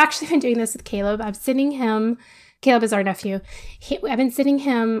 I've actually been doing this with Caleb. Caleb is our nephew. I've been sending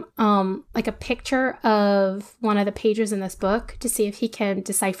him like a picture of one of the pages in this book to see if he can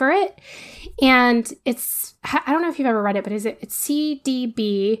decipher it. And I don't know if you've ever read it, but it's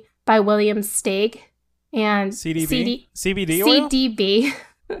CDB by William Steig. And CBD oil? CDB.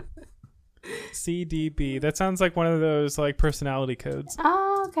 CDB. That sounds like one of those like personality codes.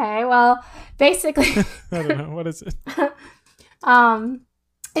 Oh, okay. Well, basically, I don't know. What is it?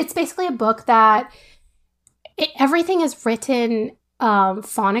 It's basically a book that everything is written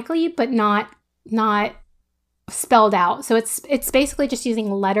phonically, but not spelled out. So it's basically just using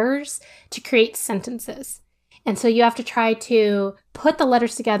letters to create sentences. And so you have to try to put the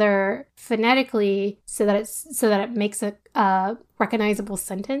letters together phonetically so that it makes a recognizable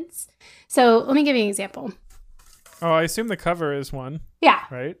sentence. So let me give you an example. Oh, I assume the cover is one. Yeah.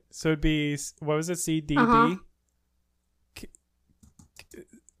 Right? So it'd be, what was it? CDB?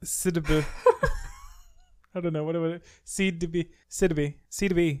 CDB. I don't know. What would it? CDB. CDB.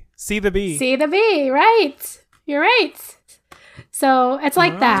 CDB. C the B. C the B. Right. You're right. So it's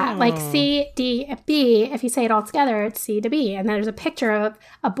like that. Like C, D, and B. If you say it all together, it's C to B. And then there's a picture of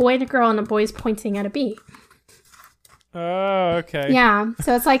a boy and a girl, and a boy's pointing at a B. Oh, okay. Yeah.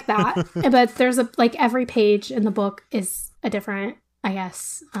 So it's like that. But there's every page in the book is a different, I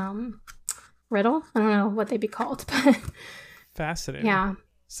guess, riddle. I don't know what they'd be called, but fascinating. Yeah.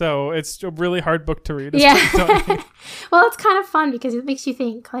 So it's a really hard book to read. Yeah. Well, it's kind of fun because it makes you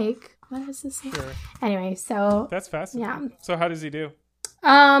think, like, what is this? Sure. Anyway, so that's fascinating. Yeah. So how does he do?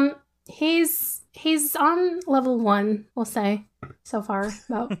 He's on level 1, we'll say, so far.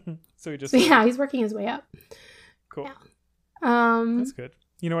 About. So he's working his way up. Cool. Yeah. That's good.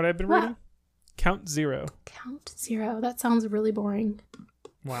 You know what I've been reading? Count Zero. Count Zero. That sounds really boring.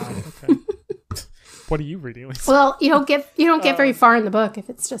 Wow. Okay. What are you reading, Lisa? Well, you don't get very far in the book if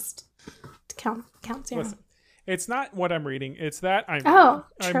it's just count zero. Listen, it's not what I'm reading. It's that I'm true.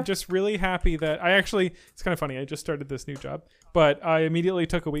 I'm just really happy that it's kind of funny. I just started this new job, but I immediately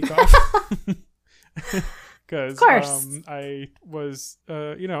took a week off. Because I was,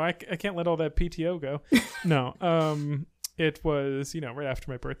 I can't let all that PTO go. No, it was, right after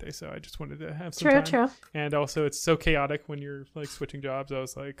my birthday, so I just wanted to have some time. True. And also, it's so chaotic when you're like switching jobs. I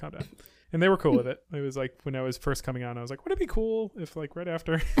was like, calm down. And they were cool with it. It was like when I was first coming on, I was like, would it be cool if like right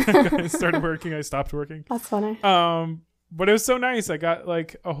after I started working, I stopped working? That's funny. But it was so nice. I got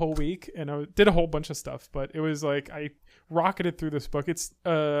like a whole week and I did a whole bunch of stuff, but it was like I rocketed through this book. It's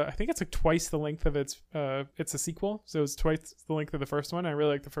I think it's like twice the length of it's a sequel, so it's twice the length of the first one. I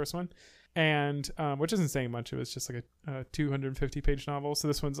really like the first one, and which isn't saying much. It was just like a 250 page novel, so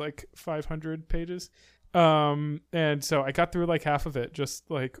this one's like 500 pages. And so I got through like half of it just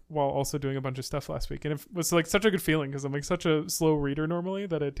like while also doing a bunch of stuff last week, and it was like such a good feeling because I'm like such a slow reader normally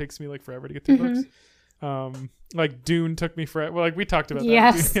that it takes me like forever to get through books. Like Dune took me forever. Well, like we talked about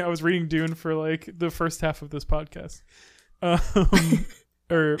that. I was reading Dune for like the first half of this podcast,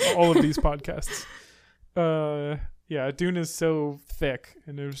 or all of these podcasts. Yeah, Dune is so thick,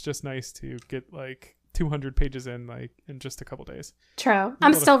 and it was just nice to get like 200 pages in like in just a couple days. True.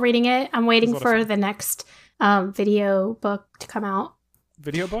 I'm still reading it. I'm waiting for the next video book to come out.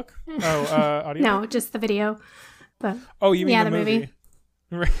 Video book? Oh, audio? No, just the video. But you mean the movie?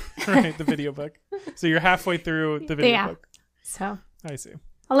 Right, the video book. So you're halfway through the video book. So I see.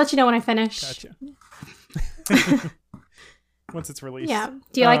 I'll let you know when I finish. Gotcha. Once it's released. Yeah.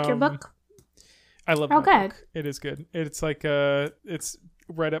 Do you like your book? I love my book. It is good. It's like it's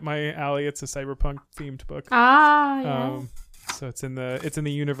right up my alley. It's a cyberpunk themed book. Yeah. So it's in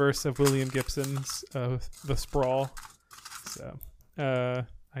the universe of William Gibson's The Sprawl. So I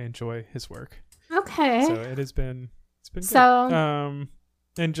enjoy his work. Okay. So it's been good. So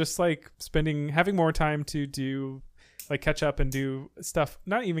and just like having more time to do like catch up and do stuff,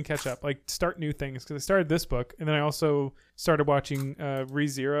 not even catch up, like start new things, because I started this book and then I also started watching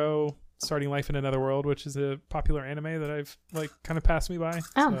ReZero, Starting Life in Another World, which is a popular anime that I've like kind of passed me by.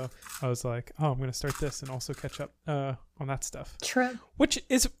 So I was like, I'm going to start this and also catch up on that stuff. True. Which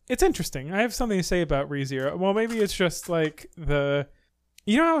it's interesting. I have something to say about ReZero. Well, maybe it's just like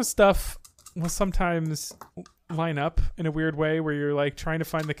how stuff will sometimes line up in a weird way where you're like trying to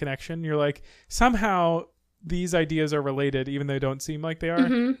find the connection. You're like, somehow these ideas are related even though they don't seem like they are.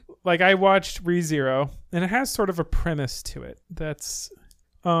 Mm-hmm. Like I watched ReZero and it has sort of a premise to it that's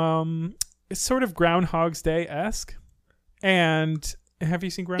it's sort of Groundhog's Day-esque. And have you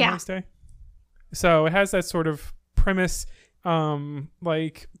seen Groundhog's Day? So it has that sort of premise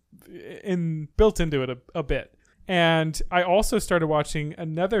like built into it a bit. And I also started watching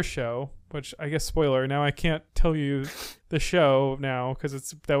another show, which I guess spoiler. Now I can't tell you the show now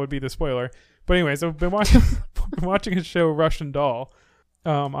because that would be the spoiler. But anyways, I've been watching a show, Russian Doll,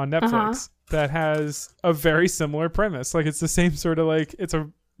 on Netflix that has a very similar premise. Like it's the same sort of like it's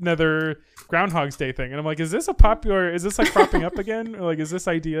another Groundhog's Day thing, and I'm like, is this like cropping up again? Or like, is this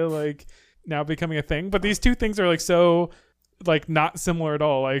idea like now becoming a thing? But these two things are like so like not similar at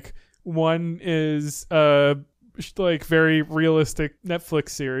all. Like one is like very realistic Netflix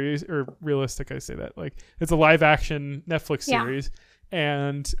series, or realistic, I say that like it's a live action Netflix series,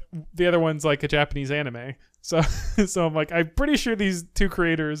 and the other one's like a Japanese anime. So I'm like, I'm pretty sure these two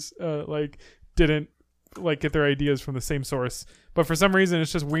creators like didn't like get their ideas from the same source, but for some reason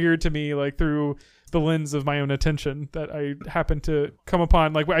it's just weird to me, like through the lens of my own attention, that I happened to come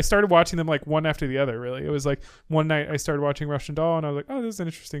upon. Like I started watching them like one after the other. Really, it was like one night I started watching Russian Doll and I was like, oh, this is an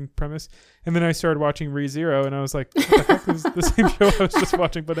interesting premise, and then I started watching ReZero and I was like, what the heck is the same show I was just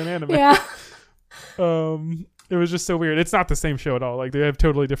watching but an anime? It was just so weird. It's not the same show at all. Like they have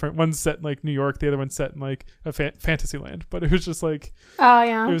totally different. One's set in like New York, the other one's set in like a fantasy land. But it was just like,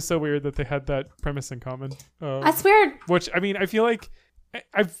 it was so weird that they had that premise in common. That's weird. Which I mean, I feel like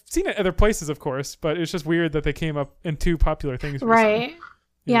I've seen it other places, of course, but it's just weird that they came up in two popular things. Right.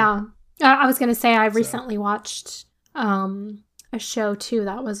 Yeah. I was gonna say I recently watched a show too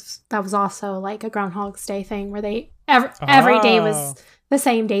that was also like a Groundhog's Day thing where they every day was the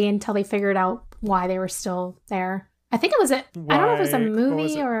same day until they figured out why they were still there. I think it was I don't know if it was a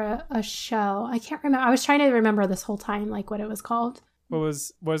movie or a show. I can't remember. I was trying to remember this whole time like what it was called.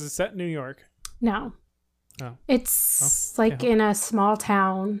 Was it set in New York? No. Oh. It's like in a small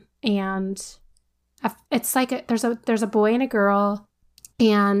town, and it's like there's a boy and a girl,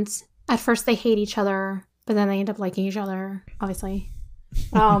 and at first they hate each other, but then they end up liking each other, obviously.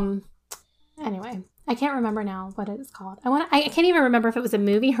 Anyway, I can't remember now what it's called. I can't even remember if it was a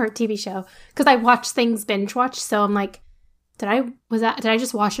movie or a TV show, because I watch things binge watch. So I'm like, did I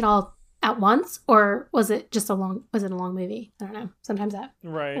just watch it all at once, or was it a long movie? I don't know. Sometimes that,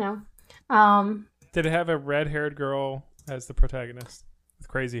 right. You know. Did it have a red-haired girl as the protagonist with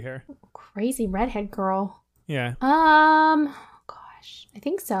crazy hair? Crazy redhead girl. Yeah. Gosh, I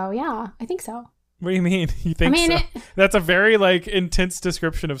think so. Yeah, I think so. What do you mean? You think so? That's a very like intense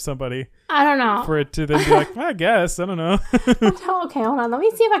description of somebody. I don't know. For it to then be like, well, I guess. I don't know. Okay, hold on. Let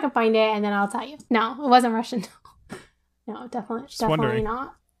me see if I can find it, and then I'll tell you. No, it wasn't Russian. No, definitely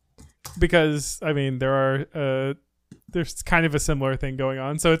not. Because, I mean, there's kind of a similar thing going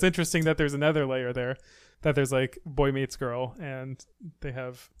on. So it's interesting that there's another layer there, that there's like boy meets girl, and they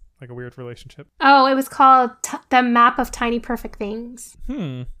have like a weird relationship. Oh, it was called The Map of Tiny Perfect Things.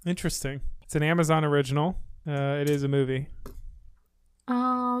 Interesting. It's an Amazon original. It is a movie.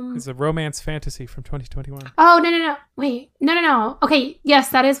 It's a romance fantasy from 2021. Oh, no. Wait. No. Okay, yes,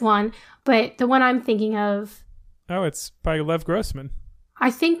 that is one. But the one I'm thinking of... Oh, it's by Lev Grossman. I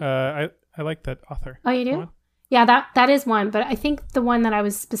think... I like that author. Oh, you do? Yeah, that is one. But I think the one that I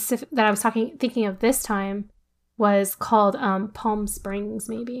was thinking of this time was called Palm Springs,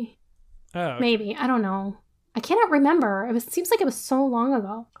 maybe. Oh. Okay. Maybe. I don't know. I cannot remember. Seems like it was so long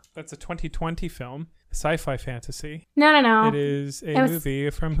ago. That's a 2020 film, sci-fi fantasy. No. It is a movie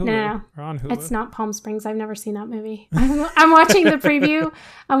from Hulu. No. Or on Hulu. It's not Palm Springs. I've never seen that movie. I'm watching the preview.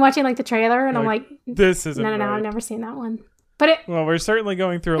 I'm watching like the trailer, and I'm like, this isn't right. No. I've never seen that one. But well, we're certainly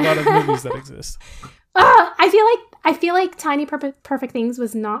going through a lot of movies that exist. I feel like Tiny Perfect Things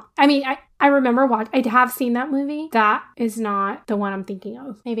was not. I mean, I remember I have seen that movie. That is not the one I'm thinking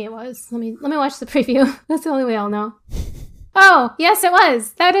of. Maybe it was. Let me watch the preview. That's the only way I'll know. Oh, yes, it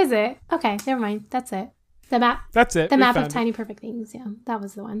was. That is it. Okay, never mind. That's it. The map. That's it. The map of Tiny Perfect Things. Yeah, that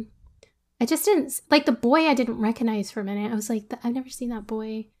was the one. I just didn't like the boy. I didn't recognize for a minute. I was like, I've never seen that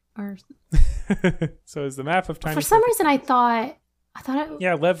boy. Or so is the map of Tiny. For some reason, I thought it.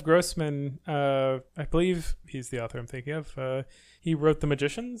 Yeah, Lev Grossman. I believe he's the author I'm thinking of. He wrote The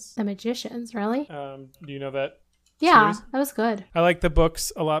Magicians. The Magicians, really? Do you know that? Yeah, series? That was good. I like the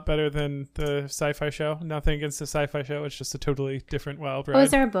books a lot better than the sci-fi show. Nothing against the sci-fi show. It's just a totally different wild ride. Oh, is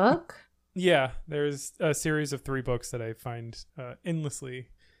there a book? Yeah, there's a series of 3 books that I find endlessly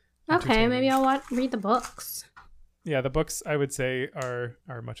okay, maybe I'll read the books. Yeah, the books I would say are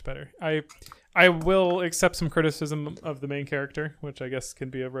much better. I will accept some criticism of the main character, which I guess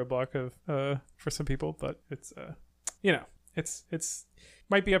can be a roadblock of for some people, but it's it's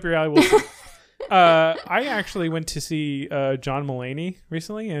might be up your alley. We'll see. I actually went to see John Mulaney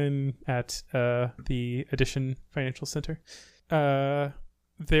recently at the Edition Financial Center. Do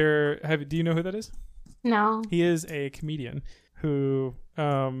you know who that is? No. He is a comedian who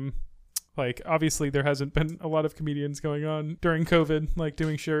obviously there hasn't been a lot of comedians going on during COVID, like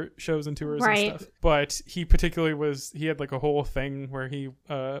doing shows and tours and stuff. But he particularly he had like a whole thing where he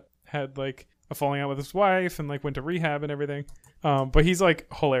had like a falling out with his wife and like went to rehab and everything. But he's like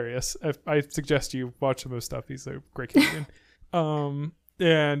hilarious. I suggest you watch some of his stuff. He's a great comedian.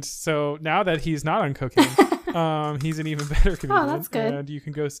 And so now that he's not on cocaine, he's an even better comedian. Oh, that's good. And you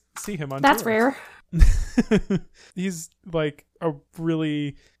can go see him on That's tour. Rare. He's like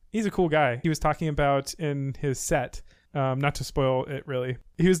he's a cool guy. He was talking about in his set, not to spoil it really,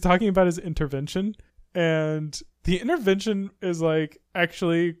 he was talking about his intervention, and the intervention is like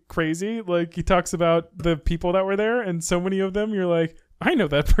actually crazy. Like he talks about the people that were there, and so many of them you're like, I know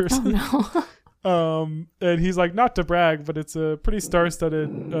that person. Oh, no. And he's like, not to brag, but it's a pretty star-studded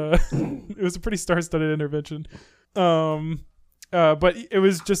it was a pretty star-studded intervention. But it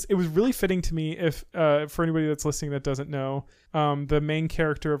was really fitting to me if for anybody that's listening that doesn't know, the main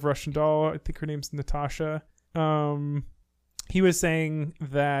character of Russian Doll, I think her name's Natasha. He was saying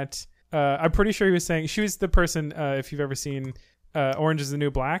that I'm pretty sure he was saying she was the person, if you've ever seen Orange is the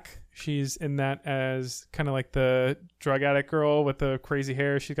New Black, she's in that as kind of like the drug addict girl with the crazy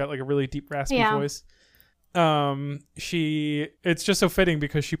hair. She's got like a really deep raspy voice. It's just so fitting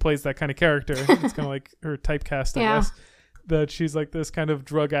because she plays that kind of character. It's kind of like her typecast, I guess. That she's like this kind of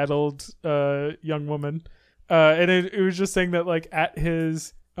drug-addled young woman, and it was just saying that like at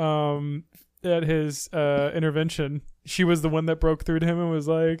his intervention, she was the one that broke through to him and was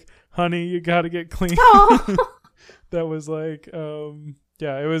like, "Honey, you got to get clean." That was like,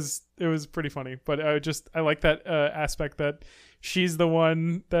 Yeah, it was pretty funny, but I like that aspect that she's the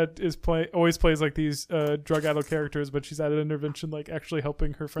one that is always plays like these drug addled characters, but she's at an intervention like actually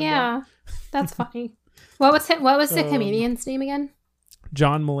helping her friend. Yeah, that's funny. What was the comedian's name again?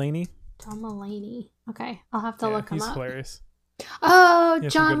 John Mulaney. John Mulaney. Okay, I'll have to look him up. He's hilarious. Oh,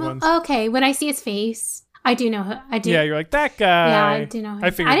 John. Okay, when I see his face, I do know. I do. Yeah, you're like that guy. Yeah, I do know.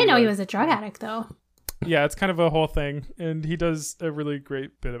 I didn't know he was a drug addict though. Yeah, it's kind of a whole thing, and he does a really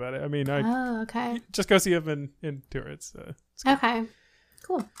great bit about it. I mean, okay. Just go see him in tour. It's okay,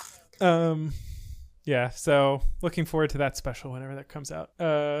 cool. Yeah. So looking forward to that special whenever that comes out.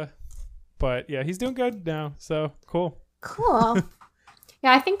 But yeah, he's doing good now. So cool. Cool.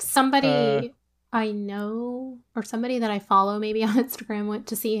 Yeah, I think somebody I know or somebody that I follow maybe on Instagram went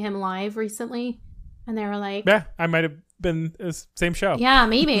to see him live recently, and they were like, "Yeah, I might have been the same show." Yeah,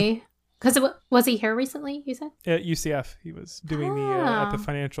 maybe. Because was he here recently, you said? At UCF. He was doing at the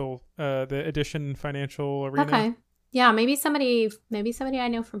financial, the Edition Financial Arena. Okay. Yeah, maybe somebody I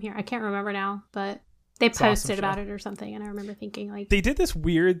know from here. I can't remember now, but they posted about it or something. And I remember thinking like... They did this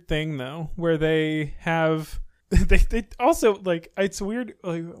weird thing, though, where they have... They also, like, it's weird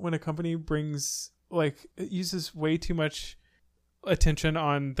like when a company brings, like, it uses way too much attention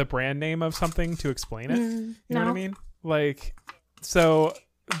on the brand name of something to explain it. You know what I mean? Like, so...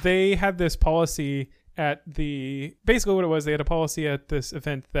 They had this policy basically what it was, they had a policy at this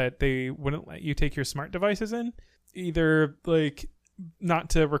event that they wouldn't let you take your smart devices in, either like not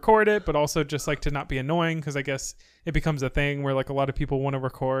to record it, but also just like to not be annoying, because I guess it becomes a thing where like a lot of people want to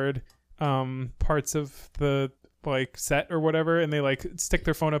record parts of the like set or whatever, and they like stick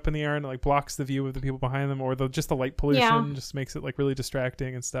their phone up in the air and it like blocks the view of the people behind them, or just the light pollution just makes it like really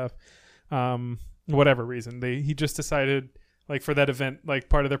distracting and stuff. Whatever reason, he just decided, like for that event, like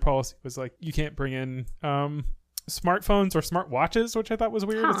part of their policy was like you can't bring in smartphones or smart watches, which I thought was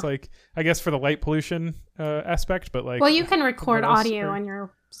weird. It's like, I guess for the light pollution aspect, but like, well, you can record audio on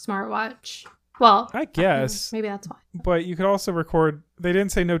your smartwatch. Well, I guess maybe that's why. But you could also record. They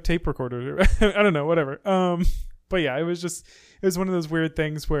didn't say no tape recorders. I don't know, whatever. But yeah, it was one of those weird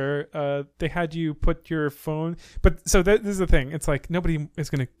things where they had you put your phone. But so this is the thing. It's like nobody is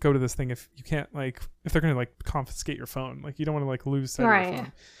going to go to this thing if you can't, like, if they're going to like confiscate your phone. Like you don't want to like lose sight of your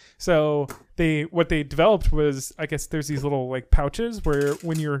phone. So what they developed was, I guess there's these little like pouches where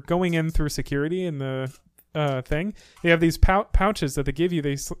when you're going in through security in the thing, they have these pouches that they give you.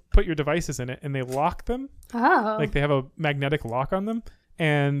 They put your devices in it and they lock them. Oh. Like they have a magnetic lock on them.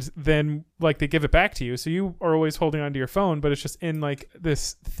 And then like they give it back to you, so you are always holding onto your phone, but it's just in like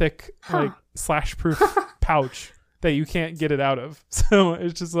this thick like slash proof pouch that you can't get it out of. So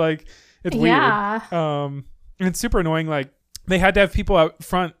it's just like, it's weird. And it's super annoying. Like they had to have people out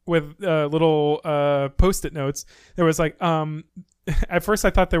front with little post-it notes. There was like at first I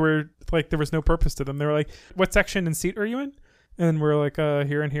thought there was no purpose to them. They were like, what section and seat are you in? And we're like,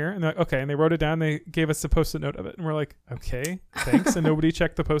 here and here. And they're like, okay. And they wrote it down. They gave us a Post-it note of it. And we're like, okay, thanks. And nobody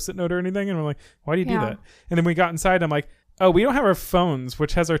checked the Post-it note or anything. And we're like, why do you do that? And then we got inside. I'm like, oh, we don't have our phones,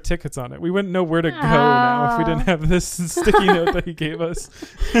 which has our tickets on it. We wouldn't know where to go now if we didn't have this sticky note that he gave us.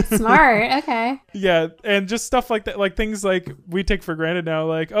 Smart. Okay. Yeah. And just stuff like that, like things like we take for granted now,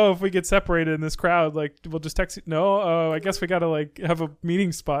 like, oh, if we get separated in this crowd, like we'll just text you. No, I guess we got to like have a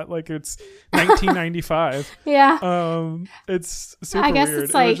meeting spot. Like it's 1995. Yeah. It's super I guess weird.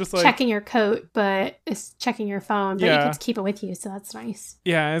 It's like just checking your coat, but it's checking your phone, but you get to keep it with you. So that's nice.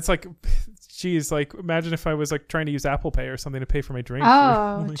 Yeah. It's like, geez, like imagine if I was like trying to use Apple Pay or something to pay for my drink.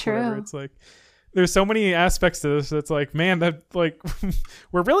 Oh, like, true. Whatever. It's like there's so many aspects to this. It's like, man, that like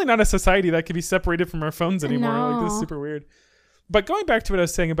we're really not a society that can be separated from our phones anymore. No. Like this is super weird. But going back to what I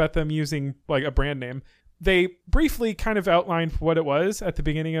was saying about them using like a brand name, they briefly kind of outlined what it was at the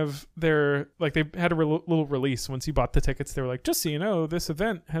beginning of their, like they had a little release once you bought the tickets. They were like, just so you know, this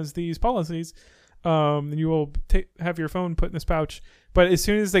event has these policies. And you will have your phone put in this pouch. But as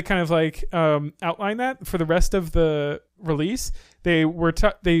soon as they kind of like outline that for the rest of the release, they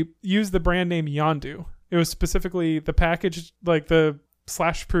they used the brand name Yondu. It was specifically the package, like the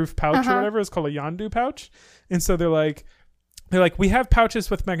slash proof pouch or whatever is called a Yondu pouch. And so they're like, we have pouches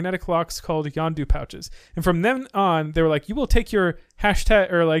with magnetic locks called Yondu pouches. And from then on, they were like, you will take your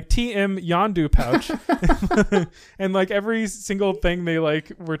hashtag or like TM Yondu pouch. And like every single thing they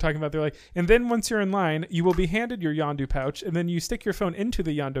like were talking about, they're like, and then once you're in line, you will be handed your Yondu pouch. And then you stick your phone into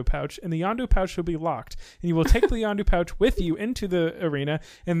the Yondu pouch and the Yondu pouch will be locked. And you will take the Yondu pouch with you into the arena.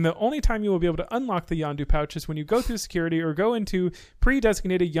 And the only time you will be able to unlock the Yondu pouch is when you go through security or go into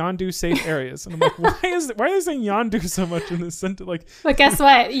pre-designated Yondu safe areas. And I'm like, why is they saying Yondu so much in this sentence? Like, but guess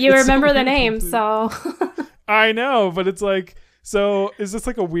what? You remember the name, so. I know, but it's like, So is this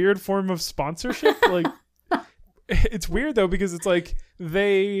like a weird form of sponsorship? Like, it's weird though, because it's like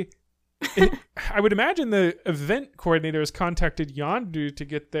I would imagine the event coordinators contacted Yondu to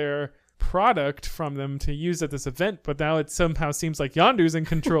get their product from them to use at this event, but now it somehow seems like Yondu's in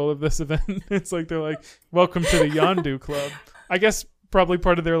control of this event. It's like they're like, welcome to the Yondu club. I guess probably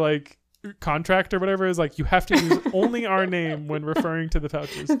part of their like contract or whatever is like, you have to use only our name when referring to the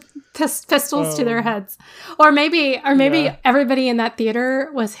pouches. Pistols to their heads. Or maybe everybody in that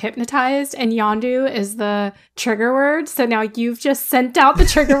theater was hypnotized and Yondu is the trigger word. So now you've just sent out the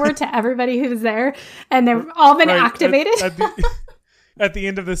trigger word to everybody who's there and they've all been activated. At the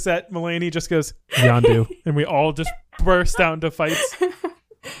end of the set, Mulaney just goes, Yondu. And we all just burst out into fights.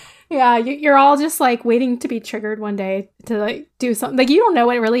 Yeah, you're all just like waiting to be triggered one day to like do something. Like you don't know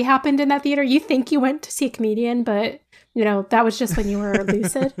what really happened in that theater. You think you went to see a comedian, but you know, that was just when you were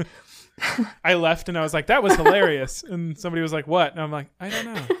lucid. I left and I was like, that was hilarious. And somebody was like, what? And I'm like, I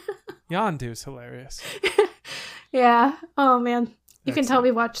don't know. Yondu's hilarious. Yeah. Oh man. You can tell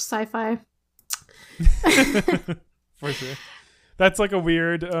we watch sci-fi. For sure. That's like a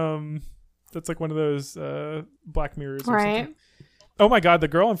weird, that's like one of those Black Mirrors or something. Oh my God, the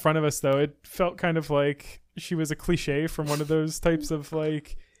girl in front of us, though, it felt kind of like she was a cliche from one of those types of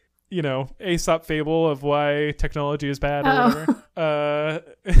like, you know, Aesop fable of why technology is bad or whatever.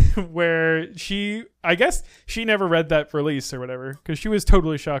 Where I guess she never read that release or whatever, because she was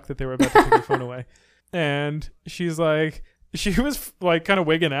totally shocked that they were about to take her phone away. And she's like, she was like kind of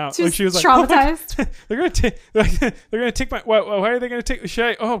wigging out. She was like traumatized. Oh, they're gonna take my. Why are they gonna take?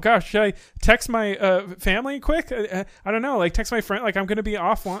 Should I text my family quick? I don't know. Like text my friend. Like I'm gonna be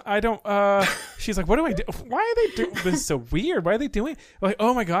off. I don't. She's like, what do I do? Why are they doing this? Is so weird. Why are they doing? Like,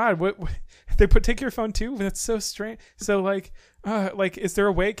 oh my God, what they take your phone too? That's so strange. So like, is there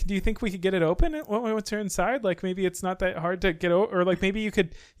a way? Do you think we could get it open once you're inside? Like maybe it's not that hard to get or like maybe you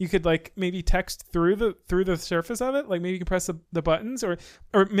could like maybe text through the surface of it. Like maybe you can press the buttons or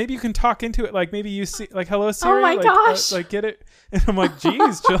maybe you can talk into it. Like maybe you see like hello Siri. Oh my gosh! Like get it. And I'm like,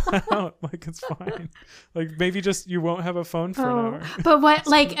 geez, chill out. Like it's fine. Like maybe just you won't have a phone for an hour. But what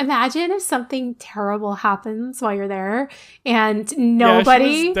like imagine if something terrible happens while you're there and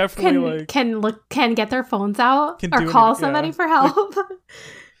nobody can get their phones out or call somebody for help.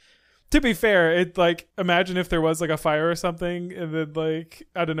 To be fair, it like imagine if there was like a fire or something and then like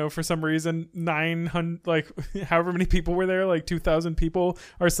I don't know, for some reason 900 like however many people were there, like 2,000 people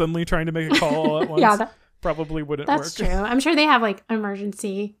are suddenly trying to make a call all at once. Yeah, probably wouldn't work. That's true. I'm sure they have like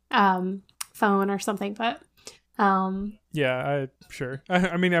emergency phone or something, but yeah, sure.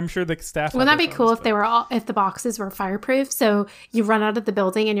 I mean, I'm sure the staff. Wouldn't that be cool if if the boxes were fireproof? So you run out of the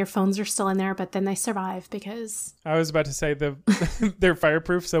building and your phones are still in there, but then they survive because. I was about to say they're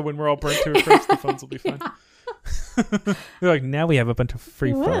fireproof, so when we're all burnt to a crisp, the phones will be fine. They're like, now we have a bunch of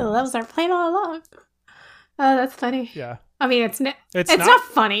free phones. That was our plan all along. Oh, that's funny. Yeah. I mean, it's not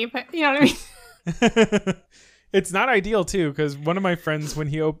funny, but you know what I mean. It's not ideal too, because one of my friends, when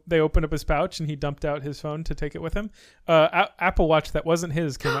they opened up his pouch and he dumped out his phone to take it with him, Apple Watch that wasn't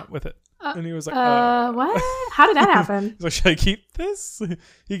his came out with it, and he was like, "What? How did that happen?" He's like, "Should I keep this?"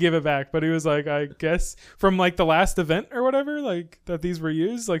 He gave it back, but he was like, "I guess from like the last event or whatever, like that these were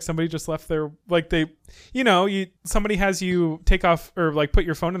used, like somebody just left their like they, somebody has you take off or like put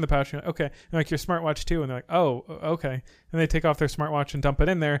your phone in the pouch, and okay, and like your smartwatch too, and they're like, oh, okay." And they take off their smartwatch and dump it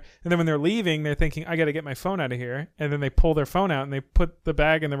in there. And then when they're leaving, they're thinking, I got to get my phone out of here. And then they pull their phone out and they put the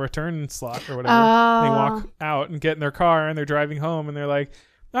bag in the return slot or whatever. They walk out and get in their car and they're driving home and they're like,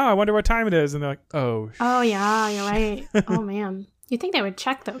 oh, I wonder what time it is. And they're like, oh. Oh, yeah, you're right. Oh, man. You'd think they would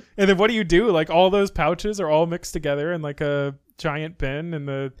check them. And then what do you do? Like all those pouches are all mixed together in like a giant bin and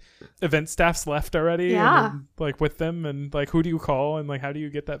the event staff's left already. Yeah. And then, like with them and like who do you call and like how do you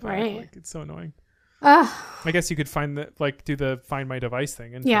get that back? Right. Like it's so annoying. I guess you could do the find my device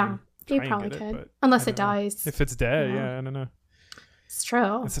thing and you probably could, but unless it dies. If it's dead, yeah, I don't know. It's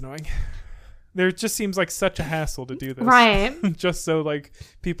true. It's annoying. There just seems like such a hassle to do this, right? Just so like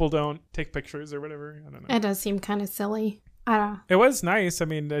people don't take pictures or whatever. I don't know. It does seem kind of silly. I don't know. It was nice. I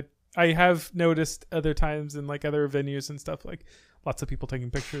mean, I have noticed other times in like other venues and stuff, like lots of people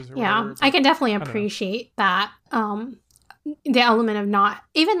taking pictures. Or whatever, I can definitely appreciate that. The element of not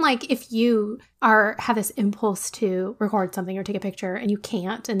even like if you have this impulse to record something or take a picture and you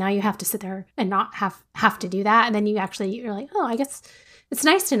can't, and now you have to sit there and not have to do that, and then you're like, oh, I guess it's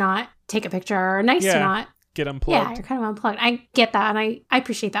nice to not take a picture or nice to not get unplugged. Yeah, you're kind of unplugged. I get that, and I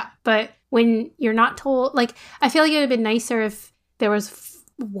appreciate that. But when you're not told, like, I feel like it would have been nicer if there was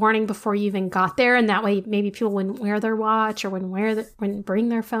warning before you even got there, and that way maybe people wouldn't wear their watch or wouldn't bring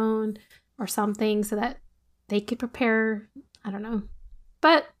their phone or something, so that they could prepare I don't know.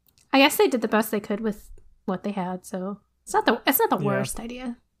 But I guess they did the best they could with what they had. So it's not the worst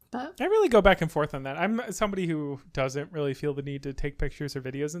idea. But I really go back and forth on that. I'm somebody who doesn't really feel the need to take pictures or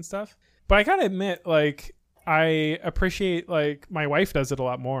videos and stuff. But I gotta admit, like, I appreciate, like, my wife does it a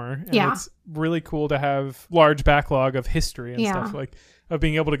lot more. And it's really cool to have large backlog of history and stuff, like, of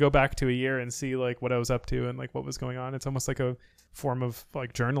being able to go back to a year and see, like, what I was up to and, like, what was going on. It's almost like a form of,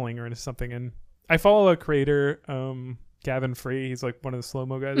 like, journaling or something. And I follow a creator, Gavin Free. He's, like, one of the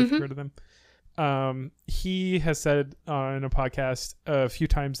slow-mo guys. If you've heard of them. He has said on a podcast a few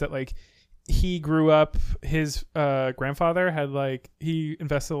times that, like, he grew up, his grandfather had, like, he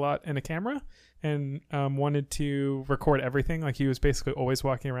invested a lot in a camera and wanted to record everything. Like, he was basically always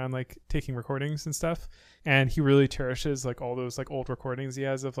walking around, like, taking recordings and stuff. And he really cherishes, like, all those, like, old recordings he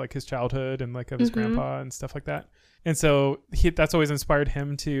has of, like, his childhood and, like, of his grandpa and stuff like that. And so that's always inspired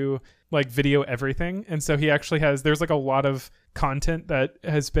him to, like, video everything. And so he actually there's, like, a lot of content that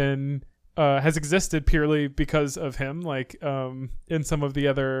has existed purely because of him, like in some of the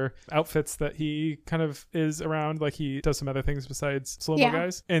other outfits that he kind of is around. Like, he does some other things besides slow-mo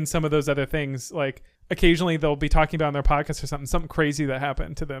guys, and some of those other things, like, occasionally they'll be talking about in their podcast or something crazy that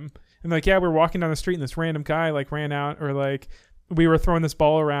happened to them, and like, we're walking down the street and this random guy, like, ran out, or like, we were throwing this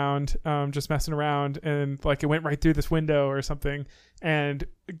ball around, just messing around, and, like, it went right through this window or something. And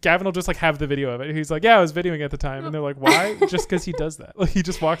Gavin will just, like, have the video of it. He's like, I was videoing at the time. And they're like, why? Just because he does that. Like, he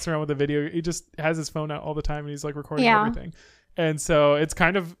just walks around with a video. He just has his phone out all the time and he's, like, recording everything. And so it's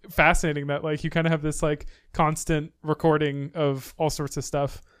kind of fascinating that, like, you kind of have this, like, constant recording of all sorts of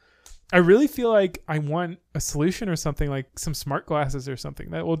stuff. I really feel like I want a solution or something, like some smart glasses or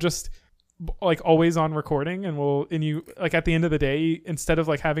something that will just, like, always on recording, and you, like, at the end of the day, instead of,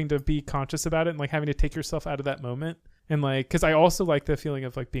 like, having to be conscious about it and, like, having to take yourself out of that moment, and, like, because I also like the feeling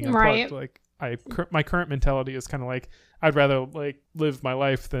of, like, being unplugged. Like, my current mentality is kind of like, I'd rather, like, live my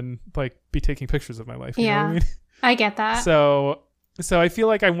life than, like, be taking pictures of my life. You know what I mean? I get that. So I feel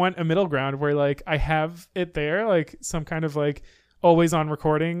like I want a middle ground where, like, I have it there, like, some kind of, like, always on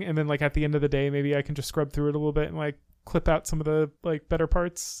recording, and then, like, at the end of the day, maybe I can just scrub through it a little bit and, like, clip out some of the, like, better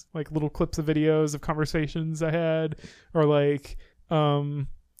parts, like little clips of videos of conversations I had, or, like,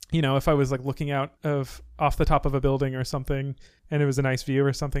 you know, if I was, like, looking out off the top of a building or something and it was a nice view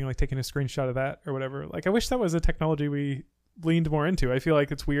or something, like, taking a screenshot of that or whatever. Like, I wish that was a technology we leaned more into. I feel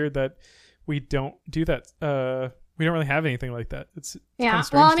like it's weird that we don't do that. We don't really have anything like that. It's kind of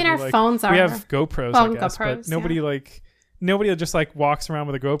strange. Well, I mean, our phones are. We have GoPros, I guess, but nobody just, like, walks around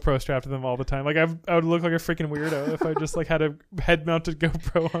with a GoPro strapped to them all the time. Like, I would look like a freaking weirdo if I just, like, had a head-mounted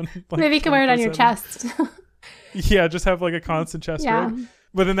GoPro on. Like, maybe you can wear it on your chest. Yeah, just have, like, a constant chest rig.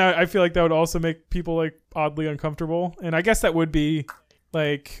 But then I feel like that would also make people, like, oddly uncomfortable. And I guess that would be,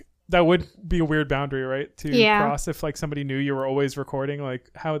 like, a weird boundary, right? To cross if, like, somebody knew you were always recording. Like,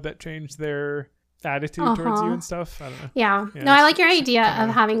 how would that change their attitude towards you and stuff? I don't know. Yeah. No, I like your idea of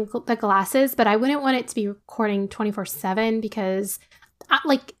having the glasses, but I wouldn't want it to be recording 24/7 because,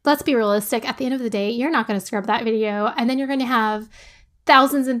 like, let's be realistic. At the end of the day, you're not going to scrub that video, and then you're going to have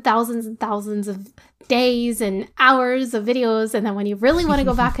thousands and thousands and thousands of days and hours of videos, and then when you really want to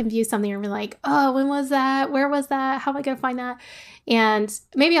go back and view something, you're like, oh, when was that? Where was that? How am I going to find that? And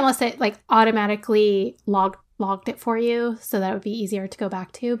maybe unless it, like, automatically logged it for you, so that would be easier to go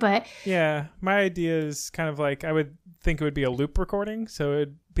back to. But yeah, my idea is kind of like, I would think it would be a loop recording, so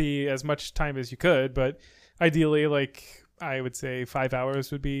it'd be as much time as you could, but ideally, like, I would say 5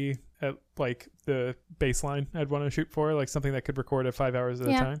 hours would be at, like, the baseline I'd want to shoot for, like, something that could record at 5 hours at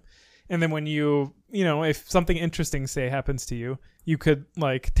a time. And then when you know, if something interesting, say, happens to you, you could,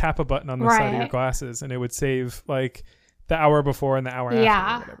 like, tap a button on the side of your glasses and it would save, like, the hour before and the hour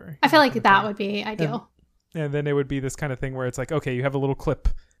after or whatever. I feel like that would be ideal. And then it would be this kind of thing where it's like, okay, you have a little clip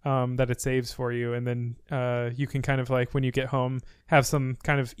that it saves for you. And then you can kind of, like, when you get home, have some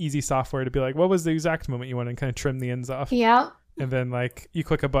kind of easy software to be like, what was the exact moment you want, and kind of trim the ends off. Yeah. And then, like, you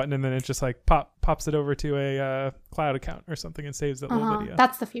click a button and then it just, like, pops it over to a cloud account or something and saves that little video.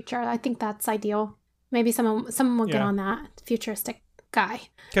 That's the future. I think that's ideal. Maybe someone will get on that futuristic guy.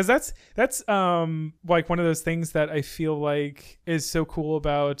 Because that's like one of those things that I feel like is so cool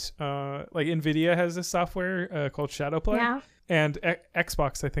about like, NVIDIA has a software called Shadowplay. Yeah. And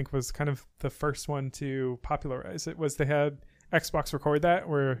Xbox, I think, was kind of the first one to popularize it. Was they had Xbox record that,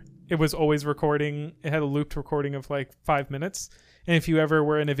 where it was always recording. It had a looped recording of, like, 5 minutes. And if you ever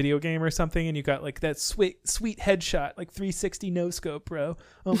were in a video game or something and you got, like, that sweet headshot, like 360 no scope, bro.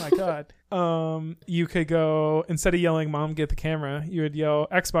 Oh my God. You could go, instead of yelling, "Mom, get the camera," you would yell,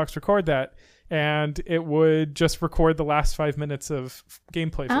 "Xbox, record that." and it would just record the last 5 minutes of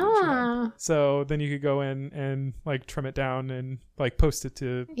gameplay footage. So then you could go in and like trim it down and like post it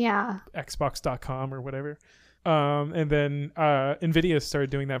to xbox.com or whatever. And then NVIDIA started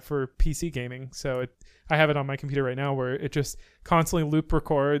doing that for PC gaming. So I have it on my computer right now where it just constantly loop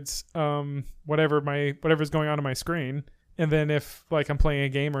records whatever's going on my screen. And then if like I'm playing a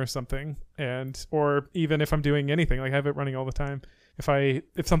game or something, or even if I'm doing anything, like I have it running all the time.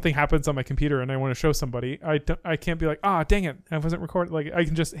 If something happens on my computer and I want to show somebody, I can't be like, dang it, I wasn't recording. Like I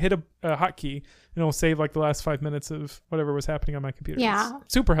can just hit a hotkey and it'll save like the last 5 minutes of whatever was happening on my computer. Yeah,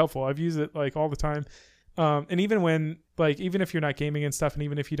 it's super helpful. I've used it like all the time. And even if you're not gaming and stuff, and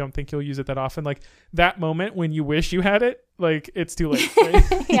even if you don't think you'll use it that often, like that moment when you wish you had it, like it's too late.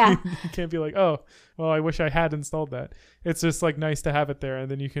 Right? Yeah. You can't be like, oh, well, I wish I had installed that. It's just like nice to have it there.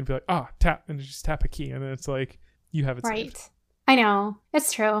 And then you can be like, tap, and just tap a key. And then it's like, you have it right. saved. I know.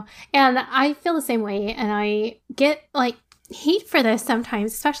 It's true. And I feel the same way. And I get like heat for this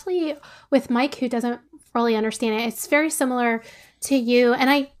sometimes, especially with Mike, who doesn't really understand it. It's very similar to you.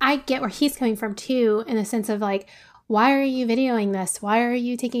 And I get where he's coming from too, in the sense of like, why are you videoing this? Why are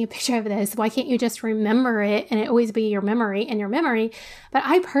you taking a picture of this? Why can't you just remember it and it always be your memory and your memory? But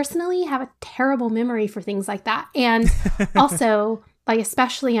I personally have a terrible memory for things like that. And also, like,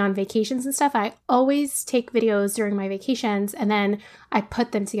 especially on vacations and stuff, I always take videos during my vacations and then I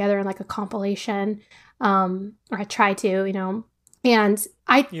put them together in like a compilation, or I try to, and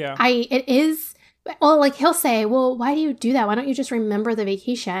it is, well, like he'll say, well, why do you do that? Why don't you just remember the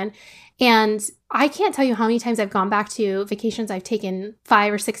vacation? And I can't tell you how many times I've gone back to vacations I've taken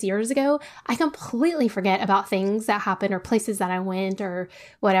 5 or 6 years ago. I completely forget about things that happened or places that I went or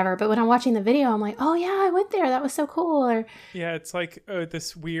whatever. But when I'm watching the video, I'm like, oh yeah, I went there. That was so cool. Or yeah, it's like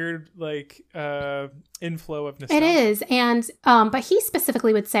this weird like inflow of nostalgia. It is. And but he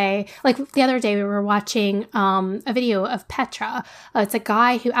specifically would say, like the other day we were watching a video of Petra. It's a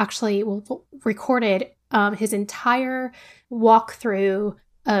guy who actually recorded his entire walkthrough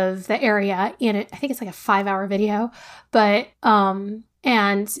of the area, and I think it's like a 5-hour video, but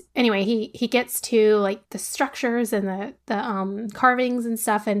and anyway, he gets to like the structures and the carvings and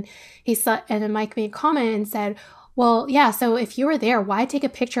stuff, and and then Mike made a comment and said, well, yeah, so if you were there, why take a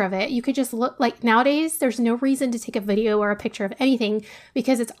picture of it? You could just look, like nowadays, there's no reason to take a video or a picture of anything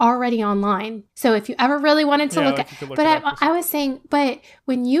because it's already online. So if you ever really wanted to I was saying, but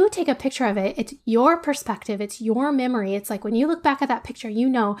when you take a picture of it, it's your perspective, it's your memory. It's like when you look back at that picture,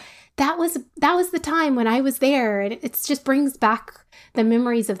 that was the time when I was there, and it just brings back the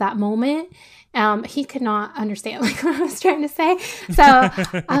memories of that moment. He could not understand like what I was trying to say. So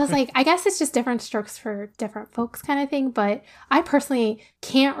I was like, I guess it's just different strokes for different folks kind of thing. But I personally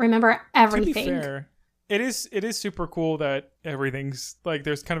can't remember everything. To be fair, it is super cool that everything's like,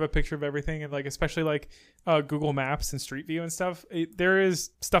 there's kind of a picture of everything. And like, especially like Google Maps and Street View and stuff. There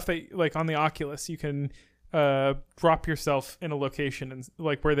is stuff that like on the Oculus, you can drop yourself in a location and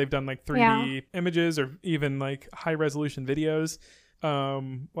like where they've done like 3D images or even like high resolution videos.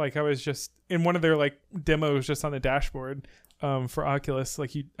 Like I was just in one of their like demos just on the dashboard for Oculus.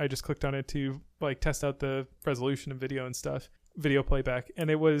 Like I just clicked on it to like test out the resolution of video and stuff, video playback, and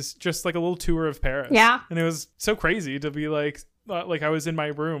it was just like a little tour of Paris. Yeah, and it was so crazy to be like I was in my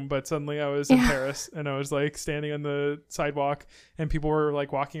room, but suddenly I was in Paris, and I was like standing on the sidewalk, and people were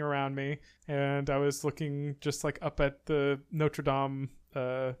like walking around me, and I was looking just like up at the Notre Dame.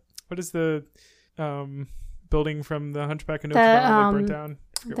 What is the building from the Hunchback of Notre Dame that burnt down?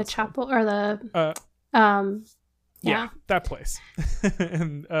 The chapel or the yeah, that place.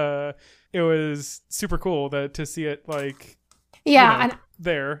 And it was super cool to see it like and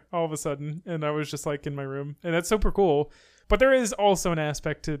there all of a sudden, and I was just like in my room, and that's super cool. But there is also an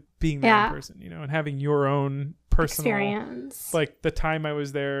aspect to being there in person, and having your own personal experience. Like the time I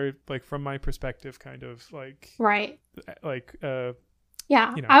was there, like from my perspective, kind of like like I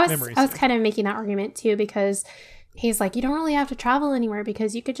was kind of making that argument too, because he's like, you don't really have to travel anywhere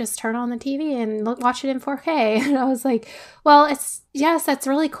because you could just turn on the TV and watch it in 4K. And I was like, well, that's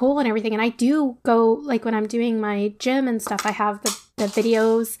really cool and everything. And I do go, like when I'm doing my gym and stuff, I have the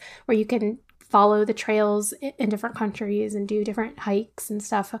videos where you can follow the trails in different countries and do different hikes and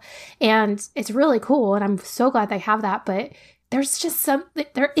stuff. And it's really cool. And I'm so glad they have that. But there's just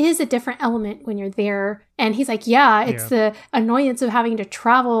there is a different element when you're there. And he's like, it's the annoyance of having to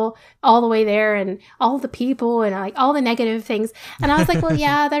travel all the way there and all the people and like all the negative things. And I was like, well,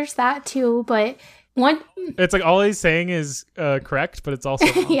 yeah, there's that too. But one. It's like all he's saying is correct, but it's also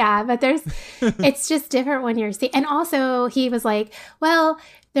wrong. Yeah, but it's just different when you're seeing. And also he was like, well,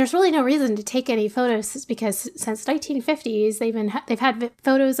 there's really no reason to take any photos because since 1950s they've had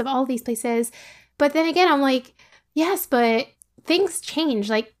photos of all these places. But then again, I'm like, yes, but things change.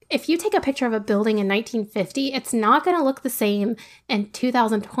 Like if you take a picture of a building in 1950, it's not going to look the same in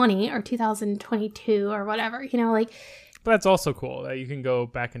 2020 or 2022 or whatever, like. But that's also cool that you can go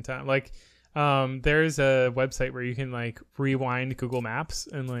back in time. Like there's a website where you can like rewind Google Maps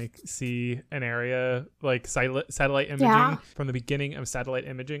and like see an area like satellite imaging from the beginning of satellite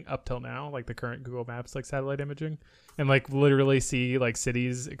imaging up till now, like the current Google Maps like satellite imaging, and like literally see like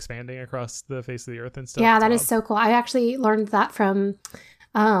cities expanding across the face of the earth and stuff. Yeah, that is so cool. I actually learned that from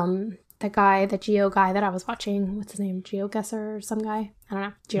the geo guy that I was watching. What's his name? GeoGuessr or some guy? I don't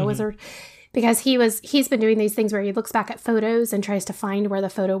know. GeoWizard. Because he's been doing these things where he looks back at photos and tries to find where the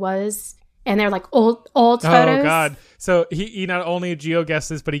photo was. And they're like old photos. Oh God! So he not only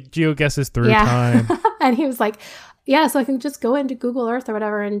geoguesses, but he geoguesses through time. And he was like, "Yeah, so I can just go into Google Earth or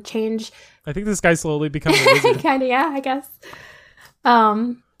whatever and change." I think this guy slowly becomes a wizard. Kind of, yeah, I guess.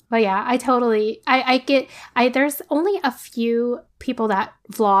 But yeah, I totally, there's only a few people that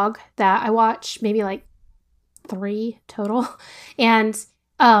vlog that I watch, maybe like 3 total, and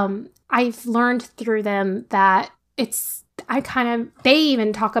I've learned through them that they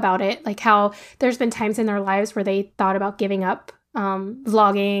even talk about it, like how there's been times in their lives where they thought about giving up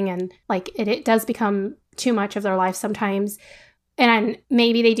vlogging, and like it does become too much of their life sometimes, and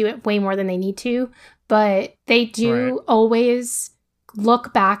maybe they do it way more than they need to, but they do always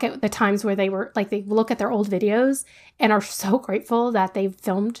look back at the times where they look at their old videos and are so grateful that they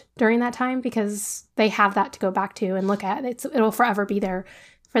filmed during that time, because they have that to go back to and look at. It'll forever be there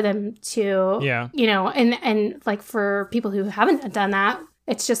for them to, and like for people who haven't done that,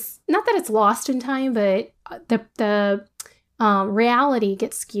 it's just not that it's lost in time, but the reality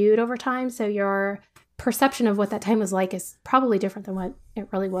gets skewed over time. So your perception of what that time was like is probably different than what it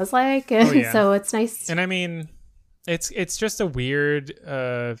really was like. So it's nice. And I mean, it's just a weird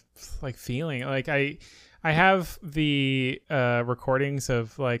like feeling. Like I have the recordings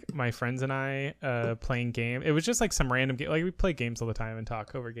of like my friends and I playing game. It was just like some random game. Like we play games all the time and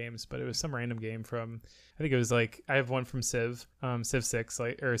talk over games, but it was some random game from, I think it was like, I have one from Civ 6,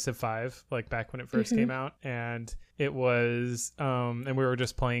 like, or Civ 5, like back when it first came out, and it was and we were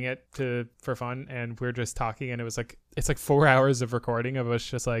just playing it for fun, and we were just talking, and it's like 4 hours of recording of us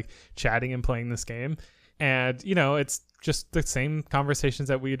just like chatting and playing this game. And, it's just the same conversations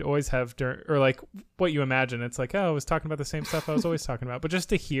that we'd always have or like what you imagine. It's like, oh, I was talking about the same stuff I was always talking about. But just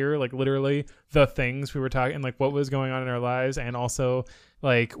to hear like literally the things we were talking, and like what was going on in our lives, and also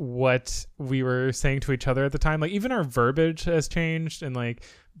like what we were saying to each other at the time. Like even our verbiage has changed, and like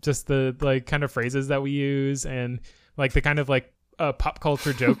just the like kind of phrases that we use, and like the kind of like pop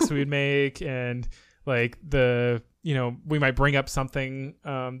culture jokes we'd make, and like we might bring up something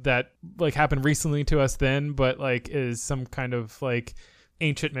that like happened recently to us then, but like is some kind of like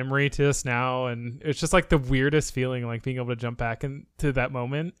ancient memory to us now. And it's just like the weirdest feeling, like being able to jump back into that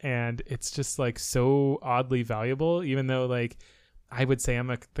moment. And it's just like so oddly valuable, even though like I would say I'm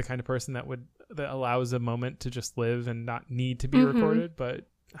the kind of person that allows a moment to just live and not need to be recorded. But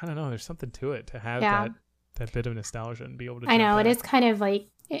I don't know, there's something to it to have that bit of nostalgia and be able to I know back. It is kind of like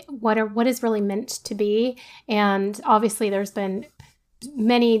what is really meant to be. And obviously there's been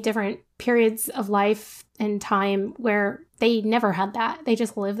many different periods of life and time where they never had that. They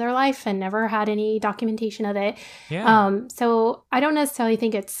just lived their life and never had any documentation of it. So I don't necessarily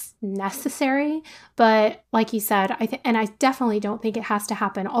think it's necessary, but like you said, I definitely don't think it has to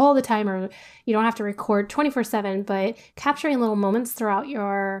happen all the time, or you don't have to record 24/7, but capturing little moments throughout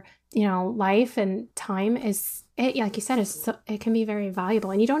your life and time like you said, it can be very valuable,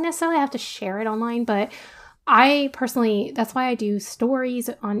 and you don't necessarily have to share it online. But I personally, that's why I do stories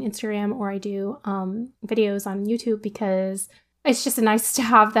on Instagram, or I do videos on YouTube, because it's just nice to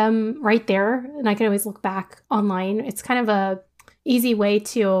have them right there, and I can always look back online. It's kind of a easy way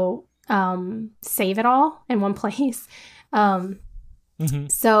to save it all in one place.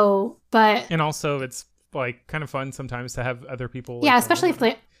 So, but and also it's like kind of fun sometimes to have other people. Yeah, especially if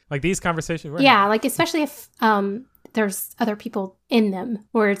like these conversations. Like especially if there's other people in them,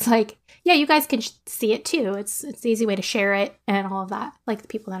 where it's like, yeah, you guys can see it too. It's the easy way to share it and all of that. Like the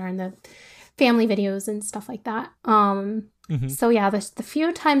people that are in the family videos and stuff like that. So yeah, the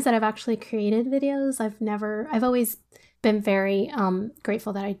few times that I've actually created videos, I've always been very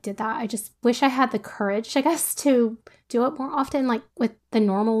grateful that I did that. I just wish I had the courage, I guess, to do it more often, like with the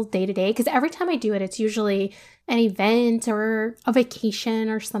normal day-to-day, because every time I do it, it's usually an event or a vacation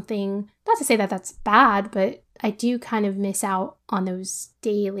or something. Not to say that that's bad, but I do kind of miss out on those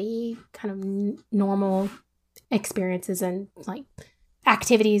daily kind of normal experiences and like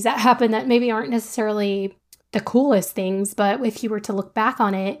activities that happen that maybe aren't necessarily the coolest things, but if you were to look back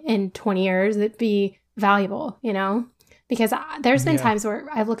on it in 20 years, it'd be valuable, you know? Because there's been times where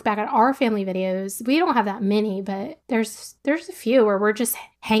I've looked back at our family videos. We don't have that many, but there's a few where we're just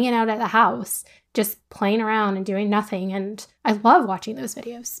hanging out at the house, just playing around and doing nothing. And I love watching those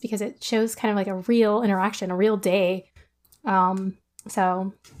videos because it shows kind of like a real interaction, a real day.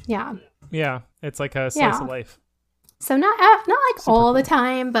 So yeah. Yeah, it's like a slice of life. So not like super all the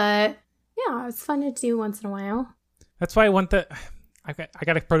time, but yeah, it's fun to do once in a while. That's why I want the. I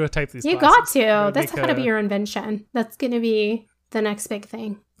got to prototype these. You glasses. Got to. That's got to be your invention. That's going to be the next big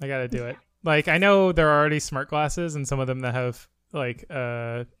thing. I got to do it. Like, I know there are already smart glasses and some of them that have like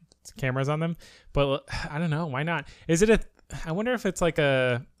cameras on them, but I don't know. Why not? Is it I wonder if it's like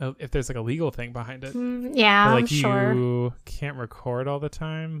if there's like a legal thing behind it. Yeah, like I'm sure. You can't record all the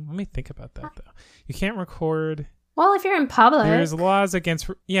time. Let me think about that though. You can't record. Well, if you're in public. There's laws against.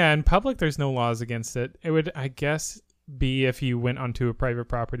 Yeah, in public, there's no laws against it. It would, I guess, be if you went onto a private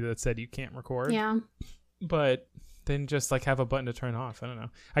property that said you can't record. Yeah. But then just like have a button to turn off. I don't know.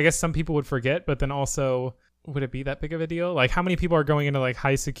 I guess some people would forget, but then also, would it be that big of a deal? Like, how many people are going into like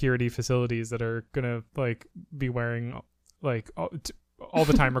high security facilities that are gonna like be wearing like all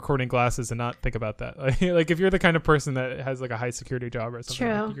the time recording glasses and not think about that? Like if you're the kind of person that has like a high security job or something,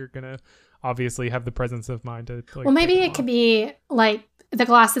 like, you're gonna obviously have the presence of mind to like, well, maybe it could be like the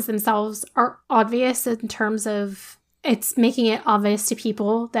glasses themselves are obvious in terms of it's making it obvious to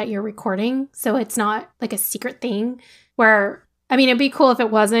people that you're recording, so it's not like a secret thing where, I mean, it'd be cool if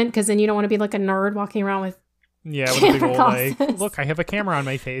it wasn't, because then you don't want to be like a nerd walking around with with a big old like, look, I have a camera on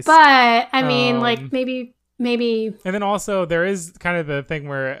my face. But I mean, like maybe. And then also there is kind of the thing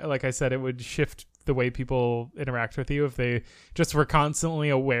where, like I said, it would shift the way people interact with you if they just were constantly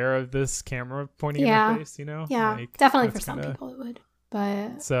aware of this camera pointing in their face, you know? Yeah, like, definitely for some people it would.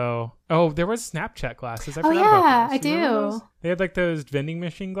 But so, there was Snapchat glasses. I forgot about those. I do. They had like those vending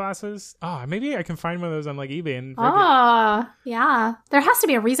machine glasses. Maybe I can find one of those on like eBay and yeah. There has to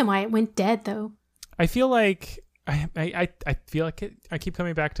be a reason why it went dead though. I feel like I feel like I keep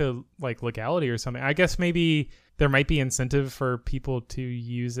coming back to like legality or something. I guess maybe there might be incentive for people to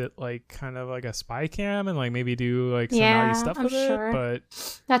use it like kind of like a spy cam and like maybe do like some naughty stuff with it.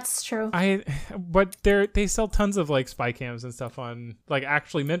 But that's true. But they sell tons of like spy cams and stuff on like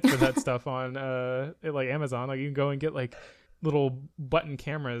actually meant for that stuff on like Amazon. Like you can go and get like little button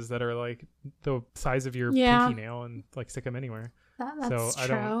cameras that are like the size of your pinky nail and like stick them anywhere. That's I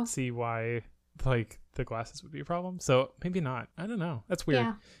true. don't see why like the glasses would be a problem. So maybe not. I don't know. That's weird.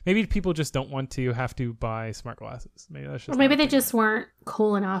 Yeah. Maybe people just don't want to have to buy smart glasses. Maybe that's just. Or maybe they just weren't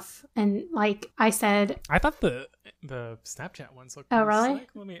cool enough. And like I said, I thought the Snapchat ones looked. Oh really? Slick.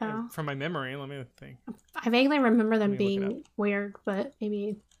 Let me from my memory. Let me think. I vaguely remember them being weird, but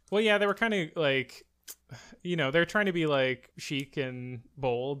maybe. Well, yeah, they were kind of like, you know, they're trying to be like chic and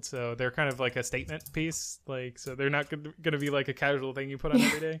bold, so they're kind of like a statement piece. Like, so they're not going to be like a casual thing you put on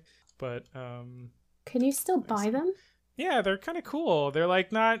every day. But can you still buy them? Yeah, they're kind of cool. They're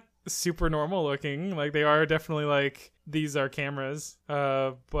like not super normal looking. Like they are definitely like these are cameras.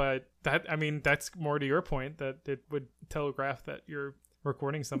 But that, I mean, that's more to your point that it would telegraph that you're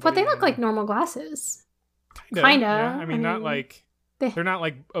recording something. But they look like normal glasses. Kind of. Yeah. I mean, not like they're not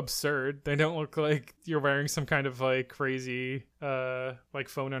like absurd. They don't look like you're wearing some kind of like crazy like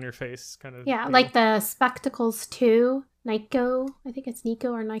phone on your face kind of. Yeah, deal. like the Spectacles 2. Nico, I think it's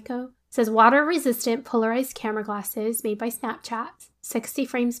Nico or Nico. It says water-resistant polarized camera glasses made by Snapchat, 60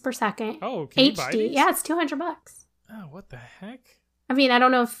 frames per second. Oh, can you buy these? Yeah, it's $200. Oh, what the heck? I mean, I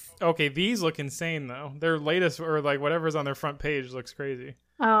don't know if. Okay, these look insane though. Their latest or like whatever's on their front page looks crazy.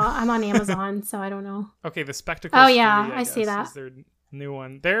 Oh, I'm on Amazon, so I don't know. Okay, the Spectacles. Oh yeah, 3, I see that. Is their new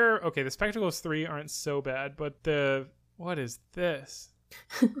one. The Spectacles 3 aren't so bad, but what is this?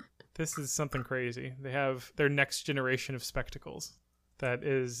 This is something crazy. They have their next generation of spectacles.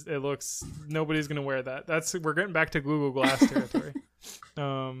 It looks, nobody's going to wear that. We're getting back to Google Glass territory.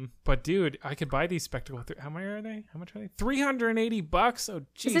 But dude, I could buy these spectacles. How much are they? $380? Oh,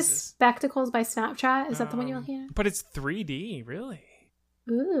 Jesus. Is this Spectacles by Snapchat? Is that the one you're looking at? But it's 3D, really?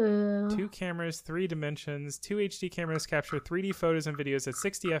 Ooh. 2 cameras, 3 dimensions. 2 HD cameras capture 3D photos and videos at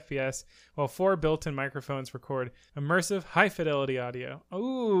 60 FPS, while 4 built-in microphones record immersive, high-fidelity audio.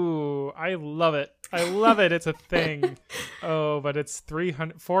 Ooh, I love it. I love it. It's a thing. Oh, but it's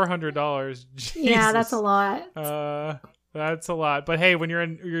 $400. Jesus. Yeah, that's a lot. That's a lot. But hey, when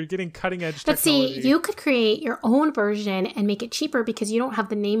you're getting cutting edge But technology. see, you could create your own version and make it cheaper because you don't have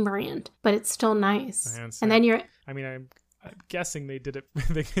the name brand, but it's still nice. And then I'm guessing they did it.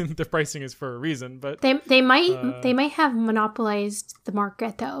 The pricing is for a reason, but they might have monopolized the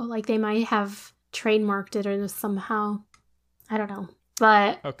market though. Like they might have trademarked it or somehow. I don't know.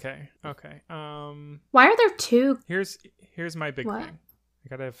 But okay. Why are there 2? Here's my big thing. I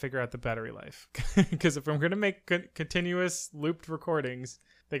gotta figure out the battery life because if I'm gonna make continuous looped recordings,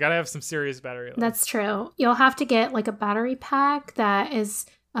 they gotta have some serious battery life. That's true. You'll have to get like a battery pack that is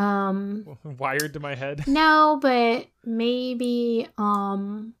wired to my head. No, but maybe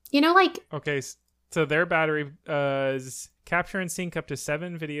like okay. So their battery is capture and sync up to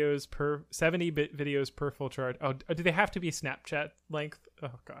 70 videos per full charge. Oh, do they have to be Snapchat length?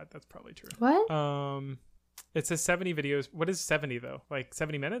 Oh God, that's probably true. What? It says 70 videos. What is 70 though? Like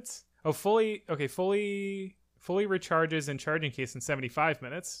 70 minutes? Oh, fully recharges in charging case in 75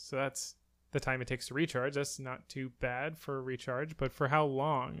 minutes. So that's the time it takes to recharge. That's not too bad for a recharge, but for how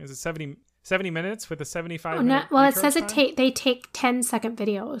long? Is it 70 minutes with a 75 minute well, it says time? they take 10-second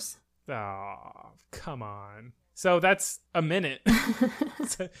videos. Oh, come on. So that's a minute.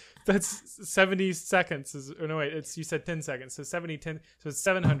 So that's 70 seconds. You said 10 seconds. So 10, so it's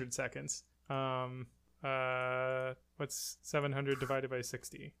 700 seconds. What's 700 divided by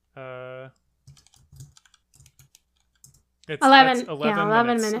 60? It's 11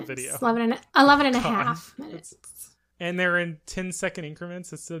 minutes of video. 11 and a half minutes. And they're in 10-second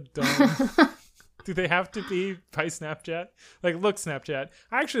increments. It's so dumb. Do they have to be by Snapchat? Like, look, Snapchat.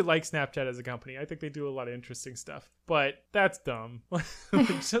 I actually like Snapchat as a company. I think they do a lot of interesting stuff. But that's dumb.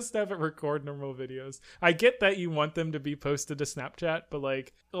 Just have it record normal videos. I get that you want them to be posted to Snapchat, but,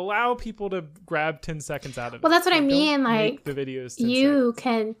 like, allow people to grab 10 seconds out of it. Well, that's what I mean. Like, the videos you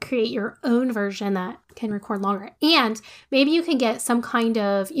can create your own version that can record longer. And maybe you can get some kind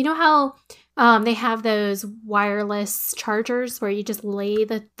of, you know how they have those wireless chargers where you just lay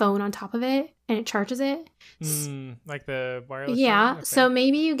the phone on top of it and it charges it. Like the wireless. Yeah. Okay. So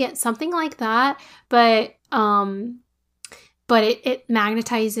maybe you get something like that, but it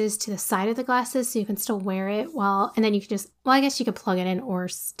magnetizes to the side of the glasses so you can still wear it and then you can I guess you could plug it in or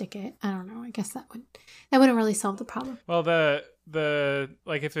stick it. I don't know. I guess that wouldn't really solve the problem. Well, the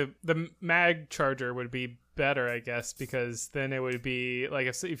mag charger would be better, I guess, because then it would be like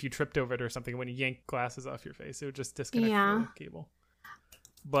if you tripped over it or something, when you yank glasses off your face, it would just disconnect the cable.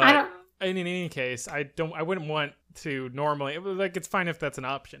 But in any case, I wouldn't want to normally, it's fine if that's an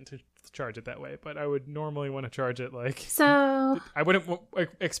option to charge it that way, but I would normally want to charge it so I wouldn't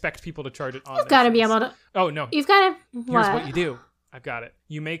expect people to charge it on. You've got to be able to. Oh no, you've got to. Here's what you do. I've got it.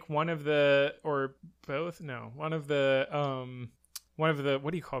 You make one of the what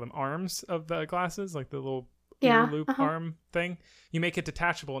do you call them? Arms of the glasses, like the little ear loop arm thing. You make it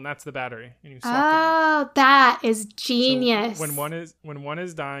detachable, and that's the battery. And you swap it. That is genius. So when one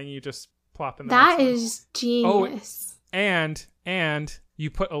is dying, you just plop in. That is genius. Oh, and you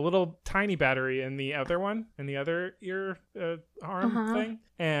put a little tiny battery in the other one, in the other ear arm thing,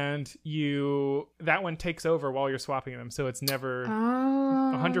 and that one takes over while you're swapping them, so it's never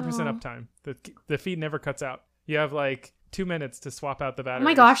 100% uptime. The feed never cuts out. You have like 2 minutes to swap out the battery. Oh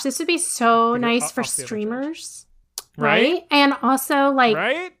my gosh, this would be so nice for streamers. Right? And also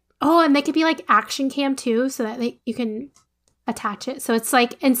right? Oh, and they could be like action cam too, so that you can attach it. So it's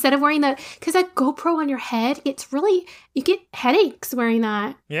like, instead of wearing because that GoPro on your head, you get headaches wearing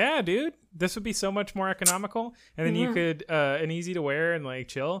that. Yeah, dude. This would be so much more economical, and then you could and easy to wear and like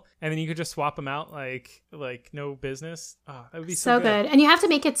chill, and then you could just swap them out like no business. Oh, that would be so good. And you have to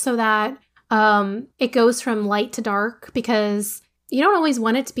make it so that it goes from light to dark, because you don't always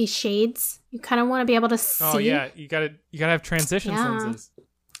want it to be shades. You kind of want to be able to see. Oh yeah, you gotta have transition lenses.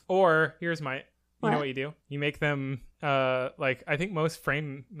 Or here's you know what you do? You make them I think most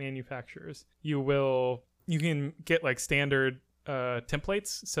frame manufacturers, you can get like standard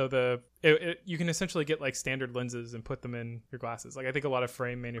templates. So you can essentially get like standard lenses and put them in your glasses. Like I think a lot of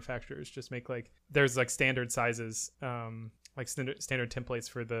frame manufacturers just make there's like standard sizes, like standard templates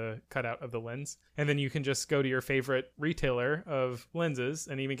for the cutout of the lens, and then you can just go to your favorite retailer of lenses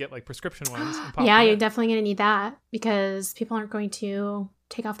and even get like prescription ones. And you're definitely going to need that, because people aren't going to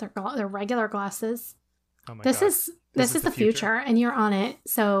take off their regular glasses. Oh my God. This is the future, and you're on it.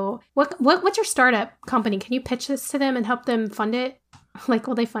 So what's your startup company? Can you pitch this to them and help them fund it? Like,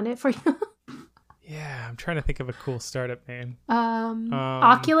 will they fund it for you? Yeah, I'm trying to think of a cool startup name.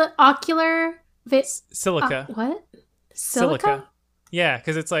 Ocular Silica. What? Silica? Yeah,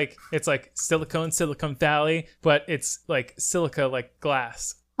 because it's like Silicon Valley, but it's like silica, like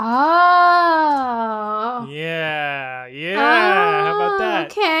glass. Oh. Yeah. How about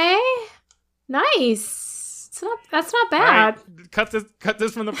that? Okay. Nice. That's not bad. Right, cut this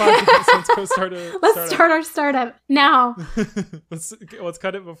from the podcast. Let's go start start our startup now. let's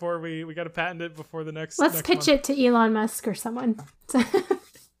cut it before we got to patent it before the next. Let's pitch it to Elon Musk or someone.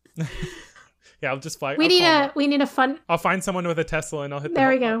 Yeah, I'll just fly. We need a fun. I'll find someone with a Tesla and I'll hit. There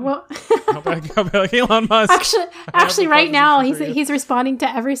we go. Well, I'll be like Elon Musk. Actually, right now he's responding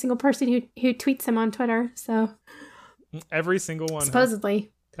to every single person who tweets him on Twitter. So every single one.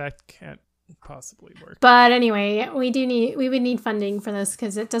 Supposedly. That can't possibly work. But anyway, we would need funding for this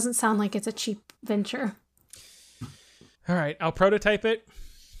because it doesn't sound like it's a cheap venture. All right, I'll prototype it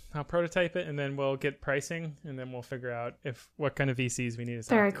and then we'll get pricing and then we'll figure out what kind of VCs we need to.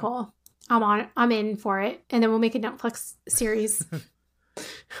 Very cool. I'm on it. I'm in for it, and then we'll make a Netflix series.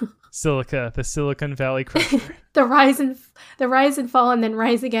 Silica, the Silicon Valley Crusher. the rise and fall, and then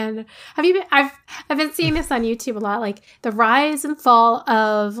rise again. Have you been? I've been seeing this on YouTube a lot, like the rise and fall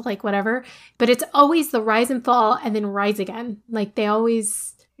of like whatever, but it's always the rise and fall and then rise again. Like they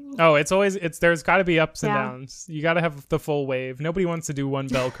always. Oh, there's got to be ups and downs. You got to have the full wave. Nobody wants to do one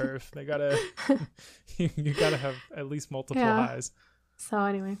bell curve. They gotta. you got to have at least multiple highs. So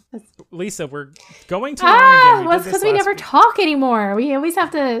anyway, Lisa, we're going to learn again. Well, it's because we never talk anymore. We always have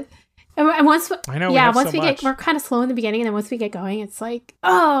to. And once I know, once we we're kind of slow in the beginning, and then once we get going, it's like,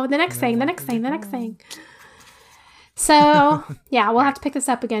 oh, the next thing. So yeah, we'll have to pick this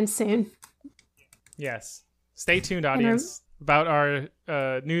up again soon. Yes, stay tuned, audience, about our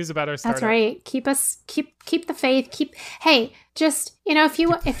news about our startup. That's right. Keep the faith. Hey, just if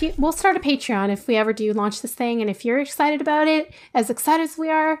you we'll start a Patreon if we ever do launch this thing, and if you're excited about it, as excited as we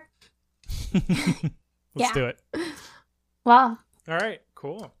are, let's do it. Well, all right,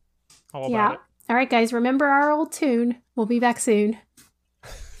 cool. All about it. All right, guys, remember our old tune. We'll be back soon.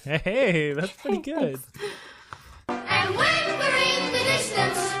 Hey, that's pretty good. And when we're in the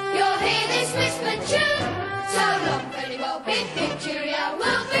distance, you'll hear this whispered tune. So long, very well, big cheerio,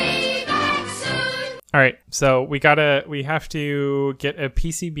 we'll be back soon. All right, so we have to get a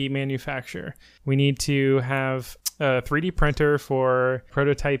PCB manufacturer. We need to have a 3D printer for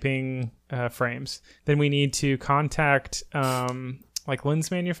prototyping frames. Then we need to contact like lens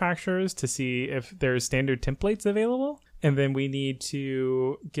manufacturers to see if there's standard templates available. And then we need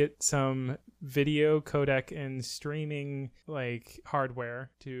to get some video codec and streaming like hardware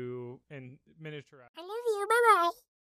and miniaturize. I love you. Bye-bye.